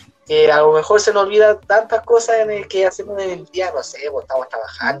mujer, que a lo mejor se nos olvida tantas cosas en el que hacemos en el día, no sé, pues estamos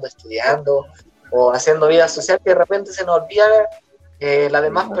trabajando, estudiando o haciendo vida social, que de repente se nos olvida las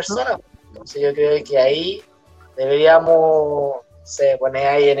demás personas. Entonces yo creo que ahí deberíamos poner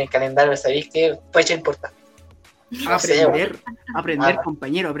ahí en el calendario, ¿sabéis qué fecha importante? Aprender,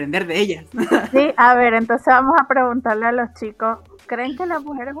 compañero, aprender de ellas. Sí, a ver, entonces vamos a preguntarle a los chicos, ¿creen que la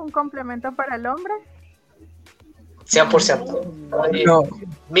mujer es un complemento para el hombre? 100%. No.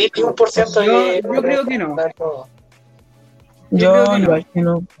 1001%. Yo creo que no. Yo igual que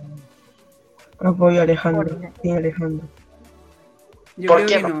no. Apoyo a Alejandro. Sí, Alejandro. Yo ¿Por creo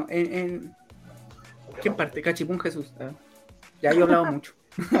qué que no? no. ¿Quién parte? Cachipún Jesús. Ya yo he hablado mucho.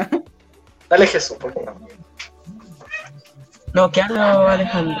 Dale Jesús, ¿por qué no? No, ¿qué hablo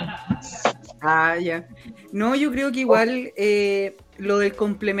Alejandro? Ya. No, yo creo que igual lo del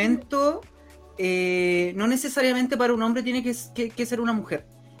complemento no necesariamente para un hombre tiene que ser una mujer.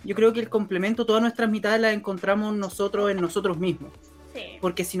 Yo creo que el complemento, todas nuestras mitades las encontramos nosotros en nosotros mismos. Sí.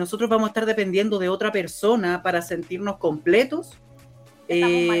 Porque si nosotros vamos a estar dependiendo de otra persona para sentirnos completos,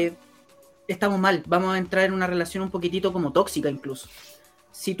 estamos mal. Vamos a entrar en una relación un poquitito como tóxica incluso.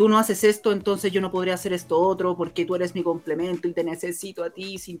 Si tú no haces esto, entonces yo no podría hacer esto otro porque tú eres mi complemento y te necesito a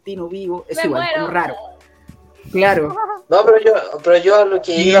ti, sin ti no vivo. Es igual, como raro. Claro. No, pero yo a lo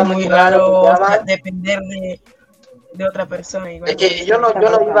que Sí, iba es muy raro depender de otra persona. Igual es que yo no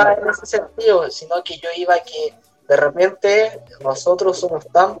iba en ese sentido, sino que yo iba que de repente nosotros somos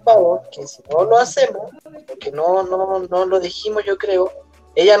tan pavos que si no lo hacemos, porque no lo dijimos, yo creo,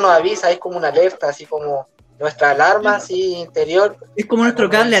 ella nos avisa, es como una alerta, así como nuestra alarma así interior. Es como nuestro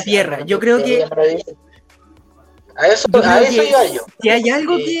cable a tierra. Yo creo que a eso iba yo. Si hay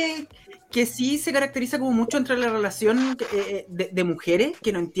algo que sí se caracteriza como mucho entre la relación de mujeres,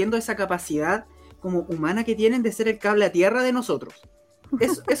 que no entiendo esa capacidad como humana que tienen de ser el cable a tierra de nosotros.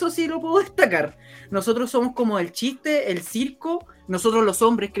 Eso sí lo puedo destacar. Nosotros somos como el chiste, el circo. Nosotros los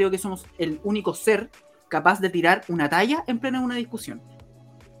hombres creo que somos el único ser capaz de tirar una talla en plena una discusión.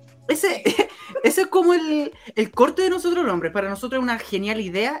 Ese es como el corte de nosotros los hombres. Para nosotros es una genial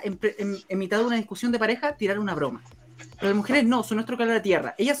idea en mitad de una discusión de pareja tirar una broma. Pero las mujeres no, son nuestro cable a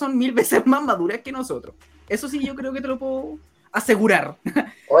tierra. Ellas son 1000 veces más maduras que nosotros. Eso sí yo creo que te lo puedo asegurar.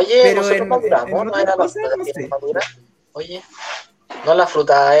 Oye, Pero nosotros maduramos, ¿no era la fruta que tiene que madurar? Oye, ¿no la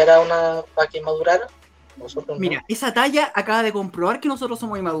fruta era una para que madurara? Nosotros Mira, no. esa talla acaba de comprobar que nosotros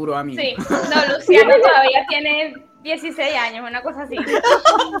somos inmaduros, amigos. Sí, no, Luciano todavía tiene 16 años, una cosa así.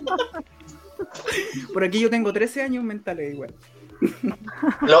 Por aquí yo tengo 13 años mentales igual.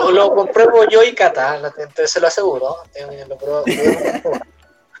 Lo compruebo yo y Cata, se lo aseguro. Lo puedo comprobar.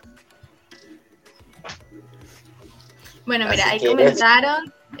 Bueno, mira, Así ahí que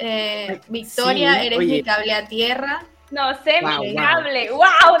comentaron, Victoria, Sí, eres oye. mi cable a tierra. No sé, Wow, mi wow. cable.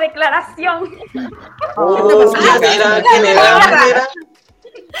 ¡Wow! Declaración. Mira, ¿quién era?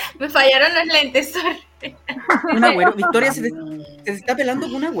 Me fallaron los lentes, sorry. Un agüero. Victoria se te está pelando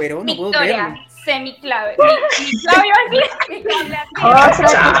con un agüero, no puedo Victoria, creerlo. semiclave. Mi clave iba a decir mi cable a tierra. Otra que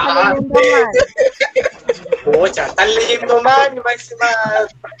está leyendo mal. Pucha, están leyendo mal, mi máxima.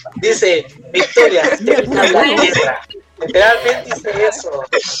 Dice, Victoria, se te está la tierra. Literalmente dice eso.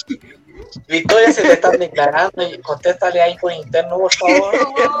 Victoria, se te están declarando y contéstale ahí por interno, por favor.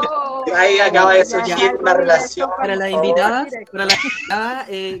 Oh. Ahí acaba de surgir una relación. Para las por favor. invitadas,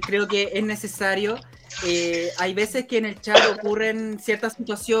 creo que es necesario. Hay veces que en el chat ocurren ciertas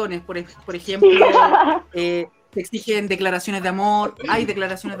situaciones, por ejemplo, se exigen declaraciones de amor, hay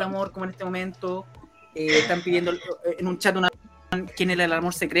declaraciones de amor como en este momento, están pidiendo en un chat quién era el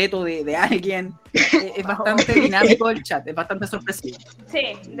amor secreto de alguien. Es bastante dinámico el chat, es bastante sorpresivo.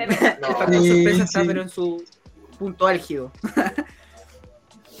 Sí, de verdad. El factor sorpresa está, pero en su punto álgido.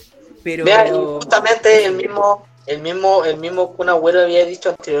 pero Vean, justamente el mismo Kun Agüero había dicho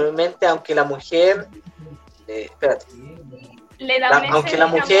anteriormente, aunque la mujer, aunque la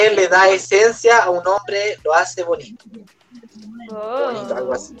mujer le da esencia a un hombre, lo hace bonito. Bonito,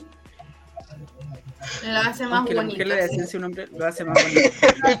 algo así. Lo hace más aunque la bonito. mujer le da esencia a un hombre, lo hace más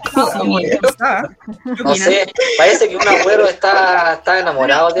bonito. No sé, parece que un Agüero está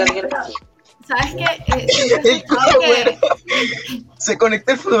enamorado de alguien aquí. ¿Sabes qué? Siempre he escuchado que ¿Se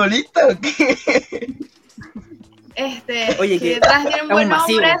conectó el futbolista o qué? Oye, que que detrás de un buen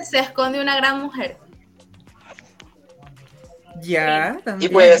masivo. hombre se esconde una gran mujer. Ya, Y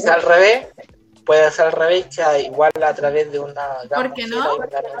también. puede ser al revés, que igual a través de una gran ¿Por qué mujer no? hay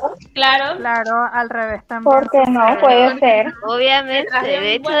una- Claro. Claro, al revés también. ¿Por qué no? Puede ser. Obviamente, Detrás de un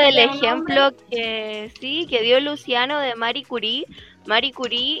de hecho buen- del de un ejemplo que sí, que dio Luciano de Marie Curie,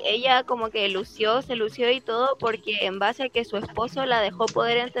 ella como que se lució y todo porque en base a que su esposo la dejó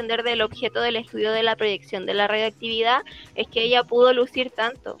poder entender del objeto del estudio de la proyección de la radioactividad, es que ella pudo lucir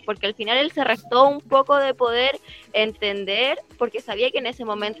tanto, porque al final él se restó un poco de poder entender, porque sabía que en ese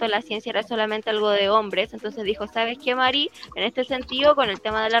momento la ciencia era solamente algo de hombres, entonces dijo, ¿sabes qué, Mari? En este sentido, con el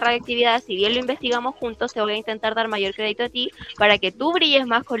tema de la radioactividad, si bien lo investigamos juntos, te voy a intentar dar mayor crédito a ti, para que tú brilles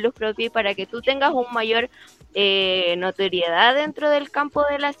más con luz propia y para que tú tengas un mayor notoriedad dentro del campo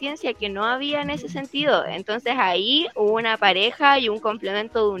de la ciencia que no había en ese sentido. Entonces ahí hubo una pareja y un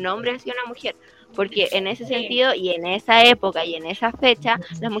complemento de un hombre hacia una mujer, porque en ese sentido y en esa época y en esa fecha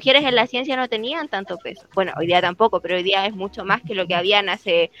las mujeres en la ciencia no tenían tanto peso. Bueno, hoy día tampoco, pero hoy día es mucho más que lo que habían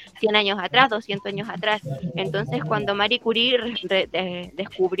hace 100 años atrás, 200 años atrás. Entonces cuando Marie Curie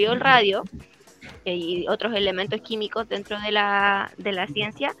descubrió el radio y otros elementos químicos dentro de la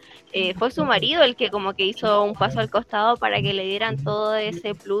ciencia, fue su marido el que como que hizo un paso al costado para que le dieran todo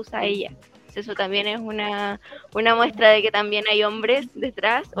ese plus a ella. Eso también es una muestra de que también hay hombres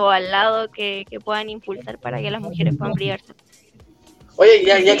detrás o al lado que puedan impulsar para que las mujeres puedan brillarse. Oye,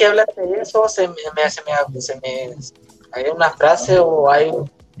 ya que hablaste de eso, hay una frase o hay,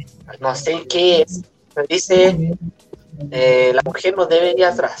 no sé qué es, pero dice, la mujer no debe ir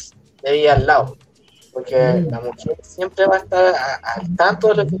atrás, debe ir al lado, porque la mujer siempre va a estar al tanto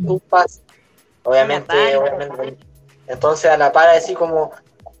de lo que tú pasas, obviamente. Entonces a la par, así como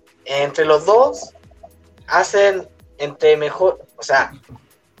entre los dos hacen entre mejor, o sea,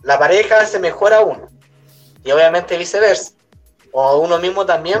 la pareja hace mejor a uno y obviamente viceversa, o uno mismo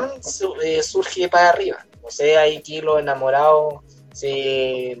también surge para arriba. No sé, hay aquí los enamorados,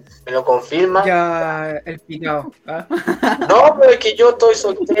 si me lo confirman. Ya, el picado. ¿Ah? No, pero es que yo estoy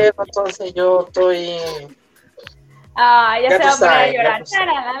soltero, entonces yo estoy... Ya se va a poner a llorar.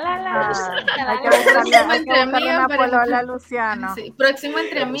 Hay que buscarle una polola a Luciano. Sí, próximo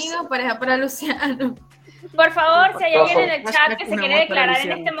entre amigos, pareja para Luciano. Por favor, si hay alguien en el chat que se quiere declarar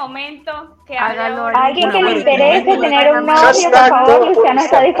en este momento, que Hágalo. hable. Alguien que le interese tener un novio, por favor, Luciano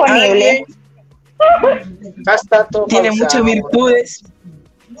está disponible. Tiene muchas virtudes.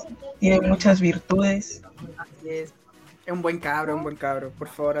 Tiene muchas virtudes. Así es. Es un buen cabro, por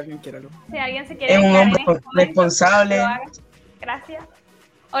favor, alguien quiéralo. Si alguien se quiere Es un declarar hombre en este momento, responsable. lo haga. Gracias.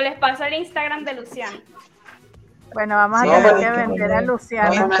 O les paso el Instagram de Luciano. Bueno, vamos a No, tener pero que es que vender a Luciana,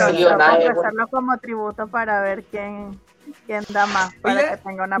 no me ha entonces, salido vamos a nada de ofrecerlo como tributo para ver quién da más, para Oiga, que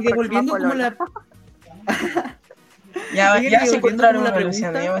tenga una y próxima devolviendo como polola. Ya Oigan, y vas a devolviendo encontrar como la una,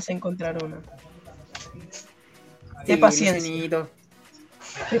 Luciana, pregunta. ya vas a encontrar una. Qué Sí, paciencia, Lucianito.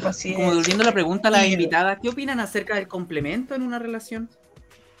 qué Y como paciencia. devolviendo la pregunta a las Y- invitadas, ¿qué opinan acerca del complemento en una relación?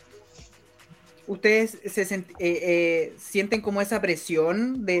 ¿Ustedes sienten como esa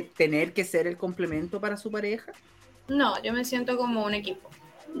presión de tener que ser el complemento para su pareja? No, yo me siento como un equipo.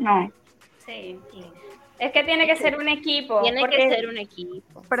 No. Sí. Es que tiene que ser un equipo. Tiene porque que ser un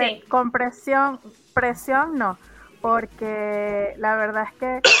equipo. Sí. Con presión no, porque la verdad es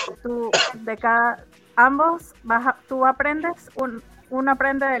que tú tú aprendes, uno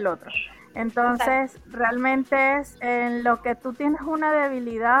aprende del otro. Entonces, realmente es en lo que tú tienes una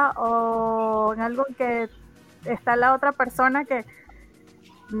debilidad o en algo que está la otra persona que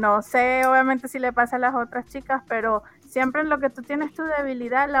no sé, obviamente si le pasa a las otras chicas, pero siempre en lo que tú tienes tu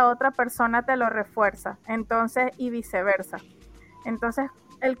debilidad, la otra persona te lo refuerza. Entonces, y viceversa. Entonces,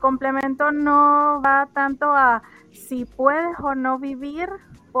 el complemento no va tanto a si puedes o no vivir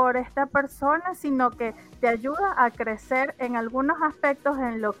por esta persona, sino que te ayuda a crecer en algunos aspectos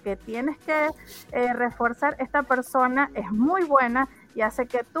en lo que tienes que reforzar. Esta persona es muy buena y hace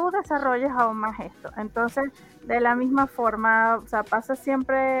que tú desarrolles aún más esto. Entonces, de la misma forma, o sea, pasa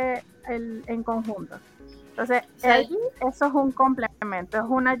siempre en conjunto. Entonces, eso es un complemento, es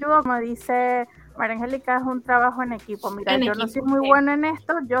una ayuda, como dice Ma Angelica, es un trabajo en equipo. Mira, yo no soy muy bueno en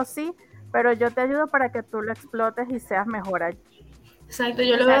esto, yo sí, pero yo te ayudo para que tú lo explotes y seas mejor allí. Exacto,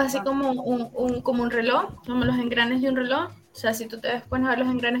 yo lo veo así como como un reloj, como los engranes de un reloj. O sea, si tú te pones a ver los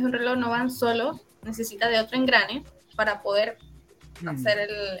engranes de un reloj, no van solos, necesita de otro engrane para poder hacer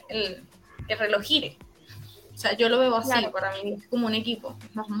el reloj gire. O sea, yo lo veo así, para mí es como un equipo.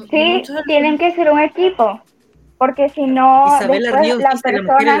 Sí, tienen que ser un equipo, porque si no, Isabela después Ríos la dice la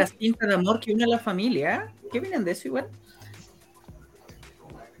mujer es persona... la cinta de amor que une a la familia. ¿Qué opinan de eso igual?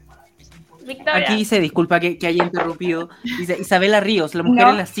 Victoria. Aquí dice, disculpa que haya interrumpido, dice Isabela Ríos, la mujer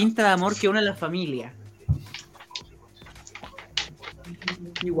es la cinta de amor que une a la familia.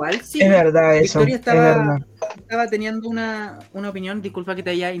 Igual sí. Es verdad eso, Victoria es verdad. estaba teniendo una opinión, disculpa que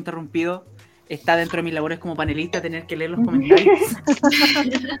te haya interrumpido. Está dentro de mis labores como panelista tener que leer los comentarios.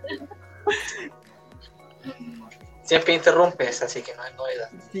 Siempre interrumpes, así que no es novedad.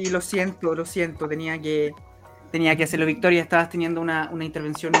 Sí, lo siento, tenía que hacerlo. Victoria, estabas teniendo una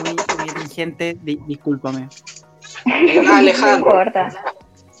intervención muy atingente, discúlpame. Alejandro. No importa.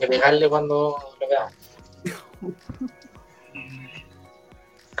 Que pegarle cuando lo veamos.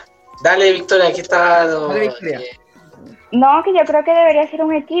 Dale, Victoria, aquí está. No, que yo creo que debería ser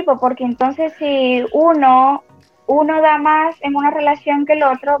un equipo, porque entonces si uno da más en una relación que el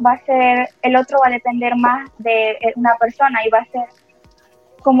otro va a depender más de una persona y va a ser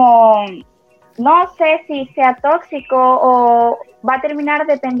como, no sé si sea tóxico o va a terminar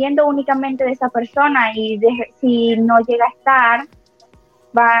dependiendo únicamente de esa persona y si no llega a estar,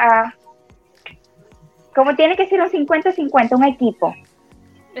 como tiene que ser un 50-50, un equipo.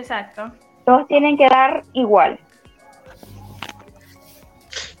 Exacto. Todos tienen que dar igual.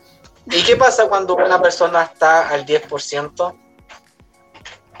 ¿Y qué pasa cuando una persona está al 10%?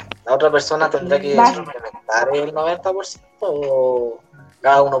 ¿La otra persona tendrá que suplementar el 90% o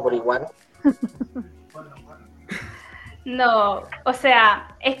cada uno por igual? No, o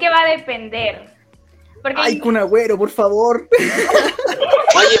sea, es que va a depender. Porque... Ay, Kun Agüero, por favor.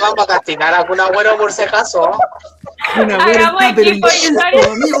 Oye, vamos a castigar a Kun Agüero por si acaso. Kun Agüero está pero intenso,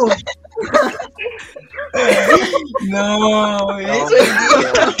 amigo. No, eso.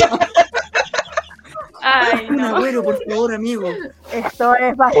 Ay, Kun no. Agüero, por favor, amigo. Esto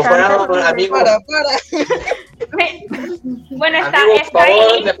es bastante... Amigo. Para. Bueno, está por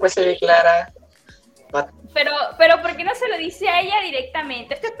favor, ahí. después se declara. Pero ¿por qué no se lo dice a ella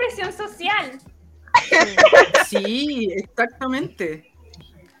directamente? Esto es presión social. Sí, exactamente.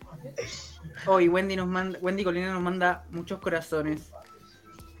 Hoy Wendy Colina nos manda muchos corazones.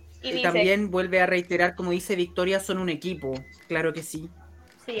 Y dice, también vuelve a reiterar, como dice Victoria, son un equipo. Claro que sí.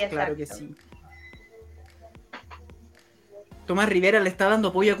 Sí, exacto. Claro que sí. Tomás Rivera le está dando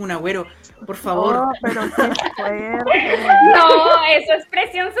apoyo a Kun Agüero. Por favor. Oh, pero qué fuerte. No, eso es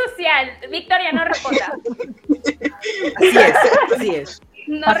presión social. Victoria, no responda. Así es.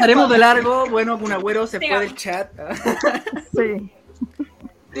 No Pasaremos responda. de largo. Bueno, Kun Agüero se fue del chat. Sí.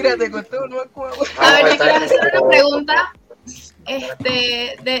 Tírate con todo, no A ver, yo quiero hacer una pregunta.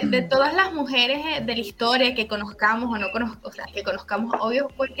 De todas las mujeres de la historia que conozcamos o no conozcamos, o sea, que conozcamos, obvio,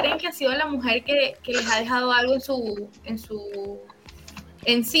 ¿cuál creen que ha sido la mujer que les ha dejado algo en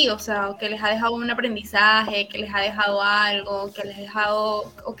en sí, o sea, que les ha dejado un aprendizaje, que les ha dejado algo, que les ha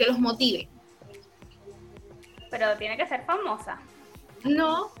dejado, o que los motive. Pero tiene que ser famosa.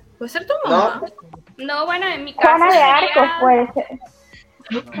 No, puede ser tu mamá. No, bueno, en mi caso Juana de Arcos puede ser.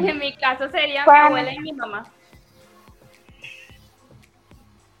 En mi caso sería Juana. mi abuela y mi mamá.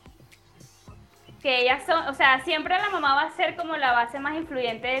 Que ellas son, o sea, siempre la mamá va a ser como la base más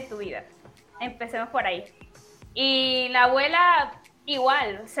influyente de tu vida. Empecemos por ahí. Y la abuela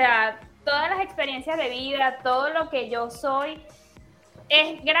igual, o sea, todas las experiencias de vida, todo lo que yo soy,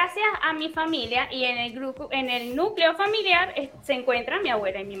 es gracias a mi familia, y en el grupo, en el núcleo familiar se encuentran mi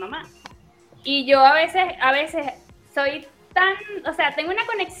abuela y mi mamá. Y yo a veces soy tan, o sea, tengo una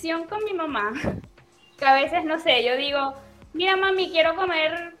conexión con mi mamá, que a veces, no sé, yo digo, mira mami, quiero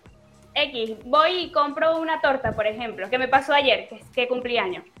comer X, voy y compro una torta, por ejemplo, que me pasó ayer, que cumplí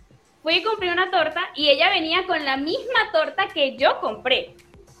años. Fui y compré una torta y ella venía con la misma torta que yo compré.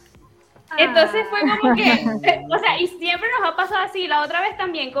 Entonces fue como que, o sea, y siempre nos ha pasado así. La otra vez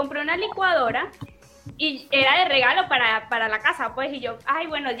también compré una licuadora y era de regalo para la casa, pues, y yo, ay,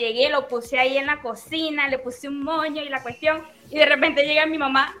 bueno, llegué, lo puse ahí en la cocina, le puse un moño y la cuestión, y de repente llega mi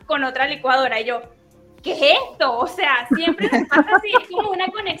mamá con otra licuadora y yo, ¿qué es esto? O sea, siempre nos pasa así, es como una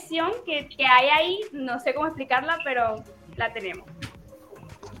conexión que hay ahí, no sé cómo explicarla, pero la tenemos.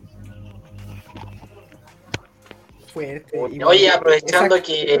 Fuerte. Oye, aprovechando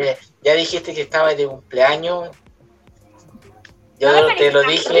que ya dijiste que estabas de cumpleaños, yo te lo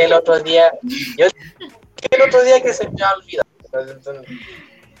dije el otro día, que se me ha olvidado.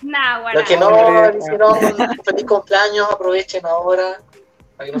 Nah, bueno. Los que no hicieron feliz cumpleaños, aprovechen ahora,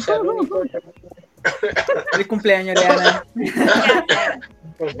 para que no sea el único. Feliz cumpleaños, Oreana.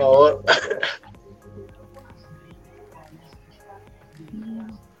 Por favor.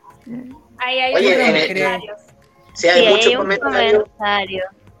 Ahí hay Oye, comentarios. Sí, hay muchos un comentarios. comentario.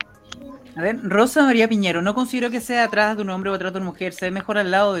 A ver, Rosa María Piñero, no considero que sea atrás de un hombre o atrás de una mujer, se ve mejor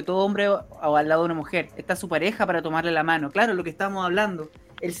al lado de todo hombre o al lado de una mujer. Está su pareja para tomarle la mano. Claro, lo que estamos hablando,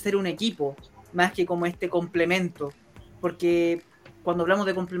 el ser un equipo, más que como este complemento. Porque cuando hablamos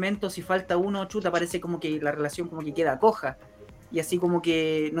de complemento, si falta uno, chuta, parece como que la relación como que queda coja. Y así como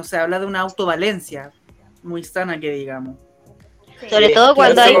que, no sé, habla de una autovalencia muy sana que digamos. Sí. Sobre todo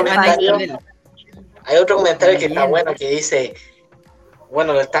cuando hay Hay otro comentario que está bueno, que dice,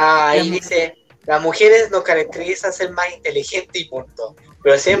 bueno, está ahí, dice, las mujeres nos caracterizan ser más inteligentes y punto,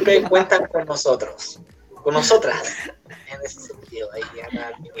 pero siempre cuentan con nosotras, en ese sentido. Ahí,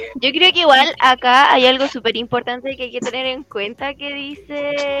 yo creo que igual acá hay algo súper importante que hay que tener en cuenta que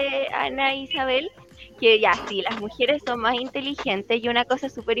dice Ana Isabel, que ya sí, las mujeres son más inteligentes, y una cosa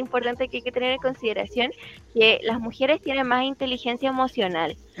súper importante que hay que tener en consideración, que las mujeres tienen más inteligencia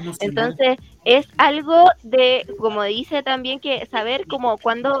emocional. Entonces es algo de, como dice también, que saber como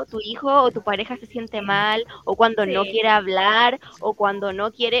cuando tu hijo o tu pareja se siente mal, o cuando no quiere hablar, o cuando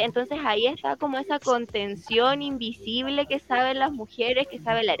no quiere, entonces ahí está como esa contención invisible que saben las mujeres, que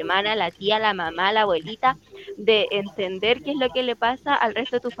sabe la hermana, la tía, la mamá, la abuelita, de entender qué es lo que le pasa al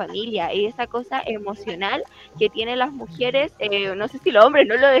resto de tu familia, y esa cosa emocional que tienen las mujeres, no sé si los hombres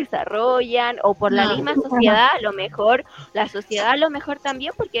no lo desarrollan, o por la misma sociedad, a lo mejor, la sociedad a lo mejor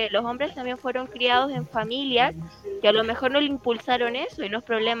también, porque los hombres también fueron criados en familias que a lo mejor no le impulsaron eso, y no es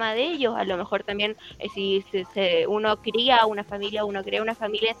problema de ellos. A lo mejor también si uno cría una familia,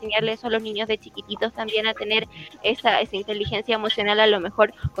 enseñarle eso a los niños de chiquititos también, a tener esa inteligencia emocional, a lo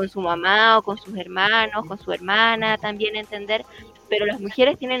mejor con su mamá o con sus hermanos, con su hermana, también entender. Pero las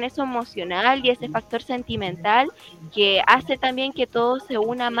mujeres tienen eso emocional y ese factor sentimental que hace también que todo se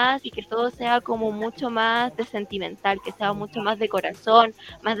una más y que todo sea como mucho más de sentimental, que sea mucho más de corazón,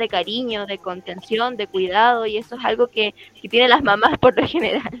 más de cariño, de contención, de cuidado, y eso es algo que tienen las mamás por lo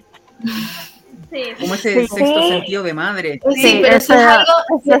general. Sí. Como ese sexto sentido de madre. Sí, pero eso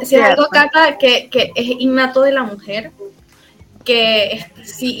es algo, Cata, que es innato de la mujer, que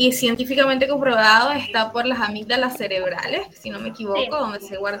sí, y científicamente comprobado, está por las amígdalas cerebrales, si no me equivoco, donde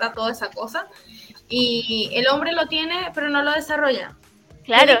se guarda toda esa cosa, y el hombre lo tiene, pero no lo desarrolla.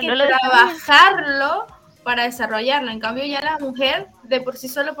 Claro, tiene que trabajarlo para desarrollarlo. En cambio, ya la mujer, de por sí,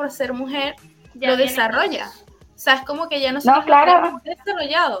 solo por ser mujer, ya lo desarrolla. O sea, es como que ya no se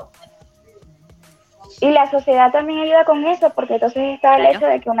desarrollado. Y la sociedad también ayuda con eso, porque entonces está el hecho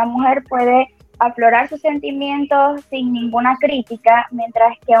de que una mujer puede aflorar sus sentimientos sin ninguna crítica,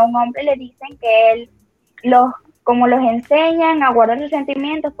 mientras que a un hombre le dicen que él como los enseñan a guardar sus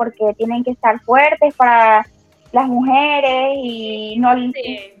sentimientos porque tienen que estar fuertes para las mujeres, y no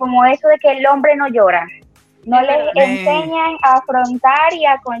como eso de que el hombre no llora, no les enseñan a afrontar y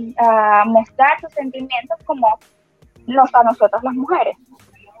a mostrar sus sentimientos como nos a nosotras las mujeres.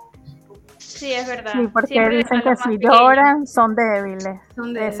 Sí, es verdad. Sí, porque Siempre dicen a los que si más lloran son débiles.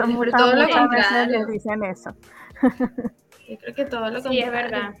 Son de Eso pero todo lo muchas veces contrario. les dicen eso. Yo creo que todo lo contrario. Sí, es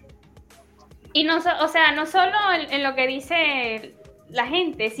verdad. Y no, o sea, no solo en lo que dice la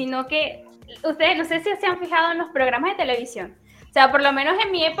gente, sino que ustedes, no sé si se han fijado en los programas de televisión. O sea, por lo menos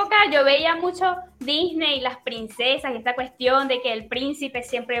en mi época yo veía mucho Disney y las princesas y esta cuestión de que el príncipe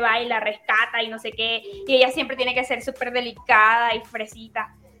siempre va y la rescata y no sé qué, y ella siempre tiene que ser súper delicada y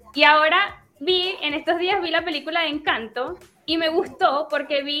fresita. Y ahora en estos días vi la película de Encanto y me gustó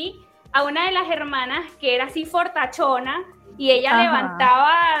porque vi a una de las hermanas que era así fortachona y ella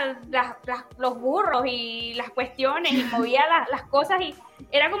levantaba los burros y las cuestiones y movía las cosas y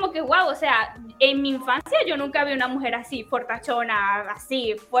era como que wow, o sea, en mi infancia yo nunca vi una mujer así fortachona,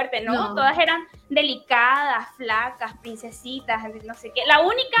 así fuerte, ¿no? Todas eran delicadas, flacas, princesitas, no sé qué. La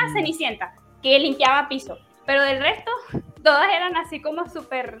única Cenicienta que limpiaba piso, pero del resto todas eran así como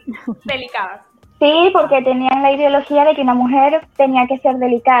súper delicadas. Sí, porque tenían la ideología de que una mujer tenía que ser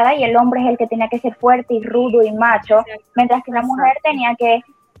delicada y el hombre es el que tenía que ser fuerte y rudo y macho, mientras que la mujer tenía que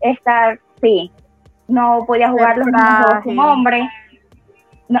estar, no podía jugar los mismos juegos que un hombre,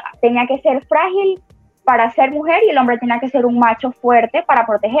 no, tenía que ser frágil para ser mujer y el hombre tenía que ser un macho fuerte para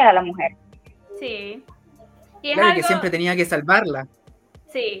proteger a la mujer. Sí. Y es claro, algo... que siempre tenía que salvarla.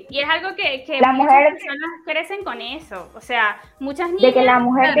 Sí, y es algo que la muchas mujer personas crecen con eso. O sea, muchas niñas... De que la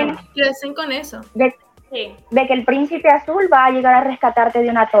mujer crecen con eso. De que el príncipe azul va a llegar a rescatarte de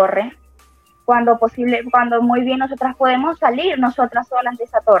una torre, cuando muy bien nosotras podemos salir nosotras solas de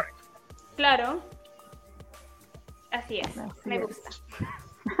esa torre. Claro. Así es, me gusta.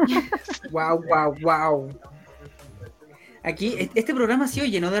 Wow. Aquí, este programa ha sido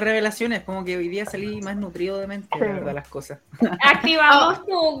lleno de revelaciones, como que hoy día salí más nutrido de mente, de verdad, las cosas. Activamos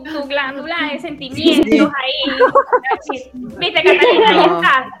tu glándula de sentimientos ahí. Viste, Catalina, ahí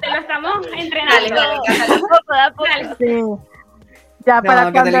está, te lo estamos entrenando. Dale. Sí. Ya,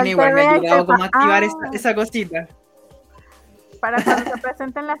 para Catalina igual me ha vea ayudado como a activar esa cosita. Para cuando se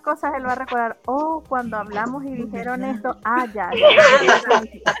presenten las cosas, él va a recordar, cuando hablamos y dijeron esto, ya.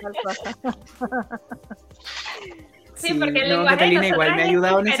 Tal cosa. Sí, porque el lenguaje Catalina de igual me ha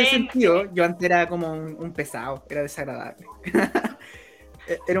ayudado en ese diferente. sentido. Yo antes era como un pesado, era desagradable.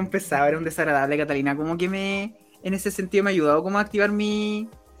 Era un pesado, era un desagradable, Catalina. Como que en ese sentido me ha ayudado como a activar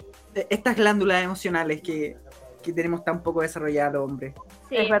estas glándulas emocionales que tenemos tan poco desarrolladas los hombres.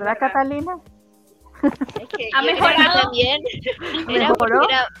 Sí, ¿es verdad, Catalina? Es que ha mejorado también. Era porque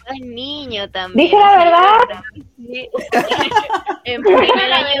era un niño también. ¿Dice la verdad? Sí. En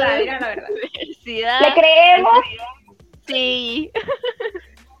primer año de la verdad. universidad. ¿Le creemos? Sí.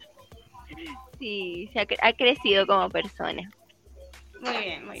 Sí, ha crecido como persona. Muy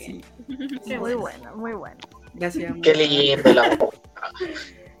bien, muy bien. Sí. Muy bueno, muy bueno. Gracias. Qué lindo la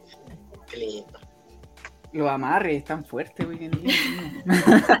Qué lindo. Los amarres están fuertes hoy en día.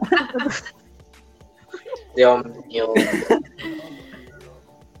 Dios mío.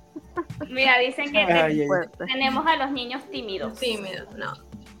 Mira, dicen que tenemos a los niños tímidos. Tímidos, no.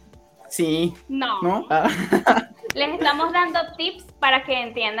 Sí. No. Les estamos dando tips para que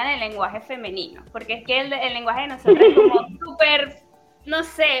entiendan el lenguaje femenino, porque es que el lenguaje de nosotros es como súper, no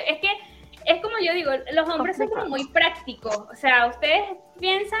sé, es que es como yo digo, los hombres son como muy prácticos, o sea, ustedes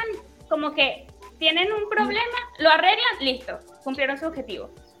piensan como que tienen un problema, lo arreglan, listo, cumplieron su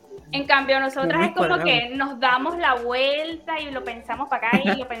objetivo. En cambio, nosotras es como que nos damos la vuelta y lo pensamos para acá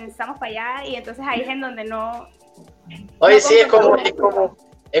y lo pensamos para allá, y entonces ahí es en donde no... Oye, sí,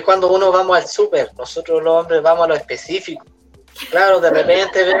 es cuando uno vamos al súper, nosotros los hombres vamos a lo específico. Claro, de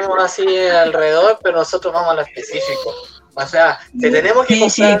repente vemos así alrededor, pero nosotros vamos a lo específico. O sea, si tenemos que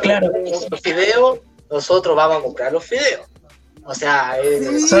comprar los fideos, nosotros vamos a comprar los fideos. O sea,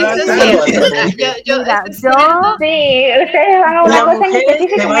 sí, ustedes van a una cosa en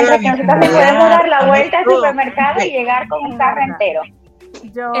específico, mientras que nosotros le podemos dar la vuelta al supermercado y llegar con un carro entero.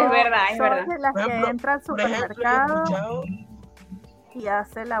 Es verdad. De las que entra al supermercado y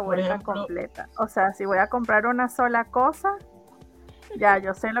hace la vuelta completa. O sea, si voy a comprar una sola cosa, ya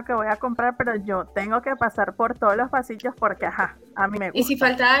yo sé lo que voy a comprar, pero yo tengo que pasar por todos los pasillos porque, a mí me gusta. ¿Y si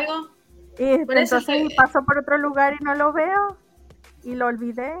falta algo? Y entonces paso por otro lugar y no lo veo y lo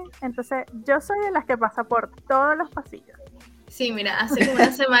olvidé. Entonces yo soy de las que pasa por todos los pasillos. Sí, mira, hace como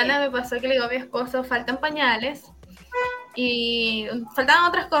una semana me pasó que le digo a mi esposo, faltan pañales y faltaban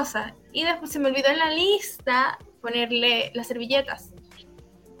otras cosas. Y después se me olvidó en la lista ponerle las servilletas.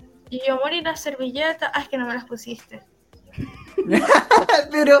 Y yo, morí las servilletas, es que no me las pusiste.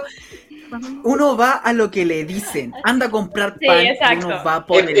 Pero uno va a lo que le dicen, anda a comprar pan, uno va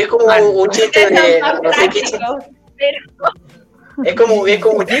por es como un chiste de no sé qué chiste. Pero Es como un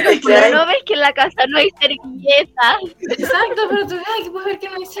chiste que hay. no ves que en la casa no hay servilletas. Exacto, pero tú hay que ver que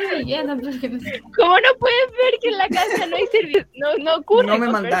no hay servilletas. ¿Cómo no puedes ver que en la casa no hay servilletas? No ocurre. No me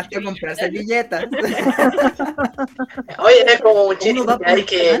mandaste a comprar servilletas. Oye, es como un chiste que hay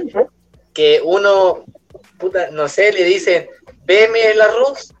que uno, puta, no sé, le dicen, veme el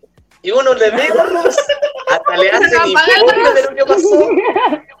arroz, y uno le ve el arroz, hasta le hacen informe de lo que pasó.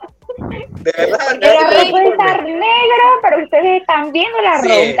 De verdad, el arroz puede estar negro, pero ustedes están viendo el arroz.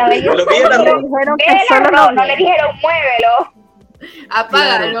 Sí, lo vi el arroz. No le dijeron muévelo.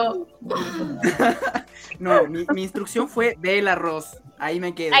 Apágalo. No, mi instrucción fue ve el arroz. Ahí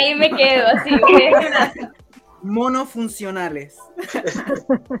me quedo. Ahí me quedo, así que... Monofuncionales.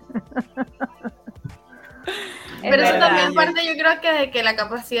 Pero eso también parte, yo creo que de que la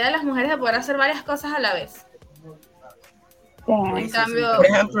capacidad de las mujeres de poder hacer varias cosas a la vez. En cambio, por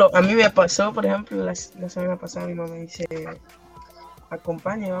ejemplo, a mí me pasó, por ejemplo, la semana pasada mi mamá me dice,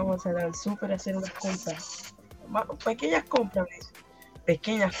 acompañe, vamos a ir al súper a hacer unas compras. Pequeñas compras, me dice.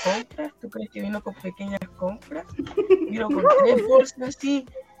 ¿Pequeñas compras? ¿Tú crees que vino con pequeñas compras? Vino con 3 bolsas así,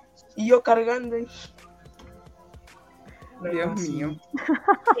 y yo cargando. Dios mío.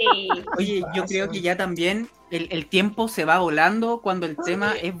 Sí. Oye, yo creo que ya también el tiempo se va volando cuando el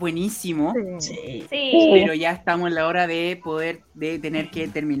tema es buenísimo. Sí. Pero ya estamos en la hora de tener que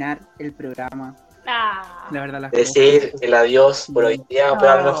terminar el programa. La verdad, decir el adiós por hoy día,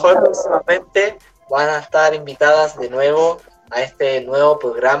 pero a lo mejor próximamente van a estar invitadas de nuevo a este nuevo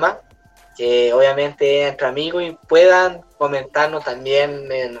programa, que obviamente Entre Amigos, y puedan comentarnos también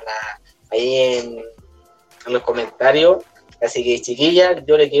ahí en los comentarios. Así que, chiquillas,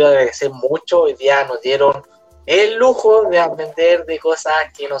 yo les quiero agradecer mucho. Hoy día nos dieron el lujo de aprender de cosas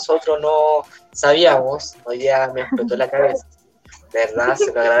que nosotros no sabíamos. Hoy día me explotó la cabeza. De verdad,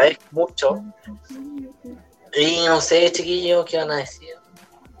 se lo agradezco mucho. Y no sé, chiquillos, ¿qué van a decir?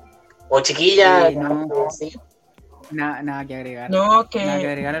 O chiquillas, no. ¿sí? Nada que agregar. No, nada que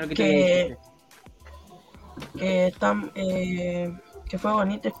agregar a lo que que fue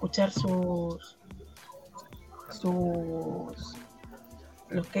bonito escuchar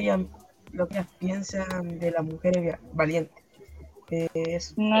lo que ellas piensan de las mujeres valientes.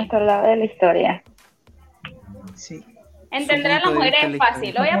 Nuestro lado de la historia. Sí. Entender a las mujeres es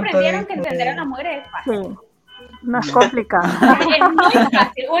fácil. Hoy aprendieron que entender a las mujeres es fácil. Sí, no es complicado. Es muy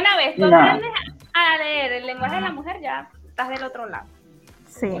fácil. Una vez tú aprendes a leer el lenguaje de la mujer, ya estás del otro lado.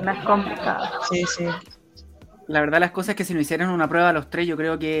 Sí, no es complicado. Sí. La verdad, las cosas es que si nos hicieran una prueba a los 3, yo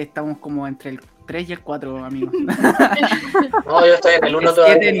creo que estamos como entre el 3 y el 4, amigos. No, yo estoy en el 1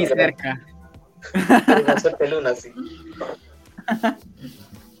 todavía. 7 ni cerca. Con suerte el 1, sí.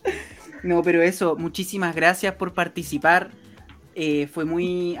 No, pero eso, muchísimas gracias por participar. Fue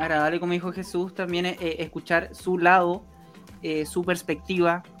muy agradable, como dijo Jesús, también escuchar su lado, su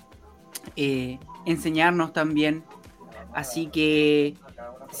perspectiva, enseñarnos también. Así que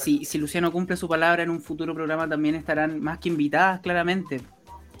si Luciano cumple su palabra, en un futuro programa también estarán más que invitadas, claramente.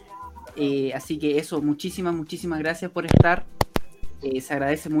 Así que eso, muchísimas gracias por estar. Se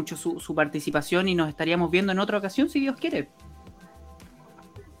agradece mucho su participación y nos estaríamos viendo en otra ocasión, si Dios quiere.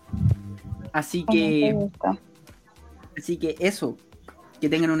 Así que eso, que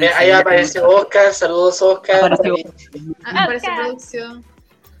tengan una ahí apareció Oscar, saludos Oscar. Apareció producción.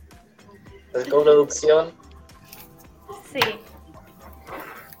 Producción. Sí.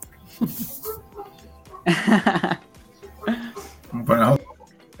 Bueno.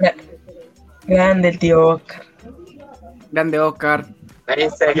 Grande el tío Oscar. Grande Oscar. Ahí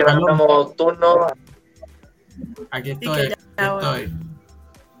se que damos turno. Aquí estoy.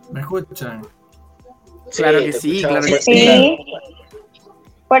 ¿Me escuchan? Claro que sí, claro que sí. sí.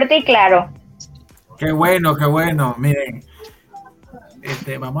 Fuerte y claro. Qué bueno. Miren,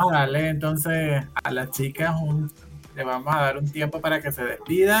 vamos a darle entonces a las chicas le vamos a dar un tiempo para que se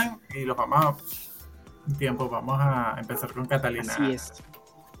despidan y vamos a empezar con Catalina. Así es.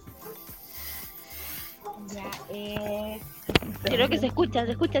 Creo que se escucha,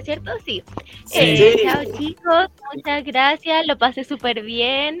 ¿cierto? Sí. Sí. Chao chicos, muchas gracias, lo pasé súper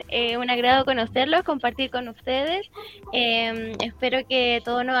bien, un agrado conocerlos, compartir con ustedes. Espero que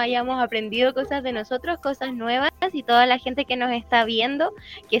todos nos hayamos aprendido cosas de nosotros, cosas nuevas, y toda la gente que nos está viendo,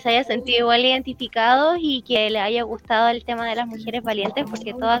 que se haya sentido igual identificados y que le haya gustado el tema de las mujeres valientes,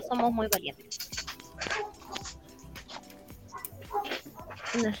 porque todas somos muy valientes.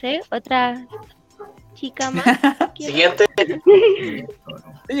 No sé, otra chica más. Siguiente.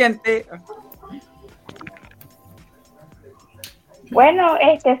 Bueno,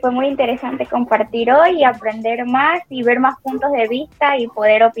 fue muy interesante compartir hoy y aprender más y ver más puntos de vista y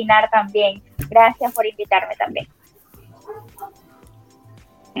poder opinar también. Gracias por invitarme también.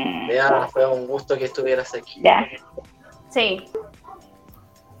 Vea, fue un gusto que estuvieras aquí. Ya. Sí.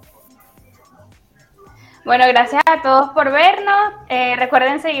 Bueno, gracias a todos por vernos.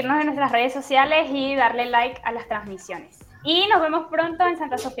 Recuerden seguirnos en nuestras redes sociales y darle like a las transmisiones. Y nos vemos pronto en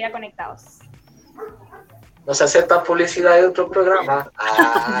Santa Sofía Conectados. No se acepta publicidad de otro programa.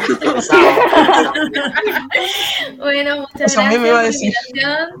 Bueno, muchas gracias por la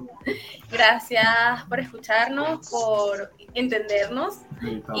invitación. Gracias por escucharnos, por entendernos.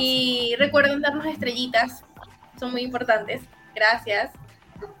 Y recuerden darnos estrellitas. Son muy importantes. Gracias.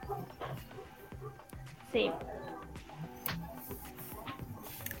 Sí.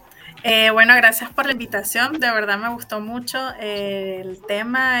 Bueno, gracias por la invitación. De verdad me gustó mucho el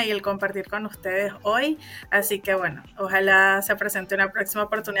tema y el compartir con ustedes hoy. Así que bueno, ojalá se presente una próxima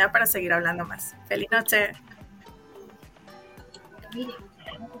oportunidad para seguir hablando más. Feliz noche.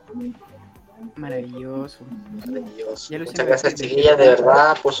 Maravilloso. Muchas gracias, chiquillas, de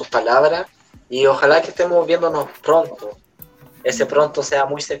verdad, por sus palabras. Y ojalá que estemos viéndonos pronto. Ese pronto sea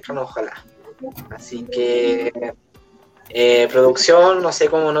muy cercano, ojalá. Así que... producción, no sé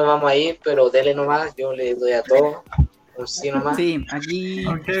cómo nos vamos a ir, pero dele nomás, yo le doy a todo un sí nomás. Sí, aquí.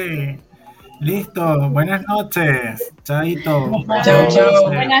 Ok, listo, buenas noches, chaito. Chao, chao.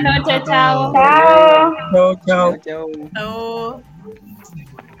 Buenas noches, chao. Chao. Chao, chao. Chao. Chao.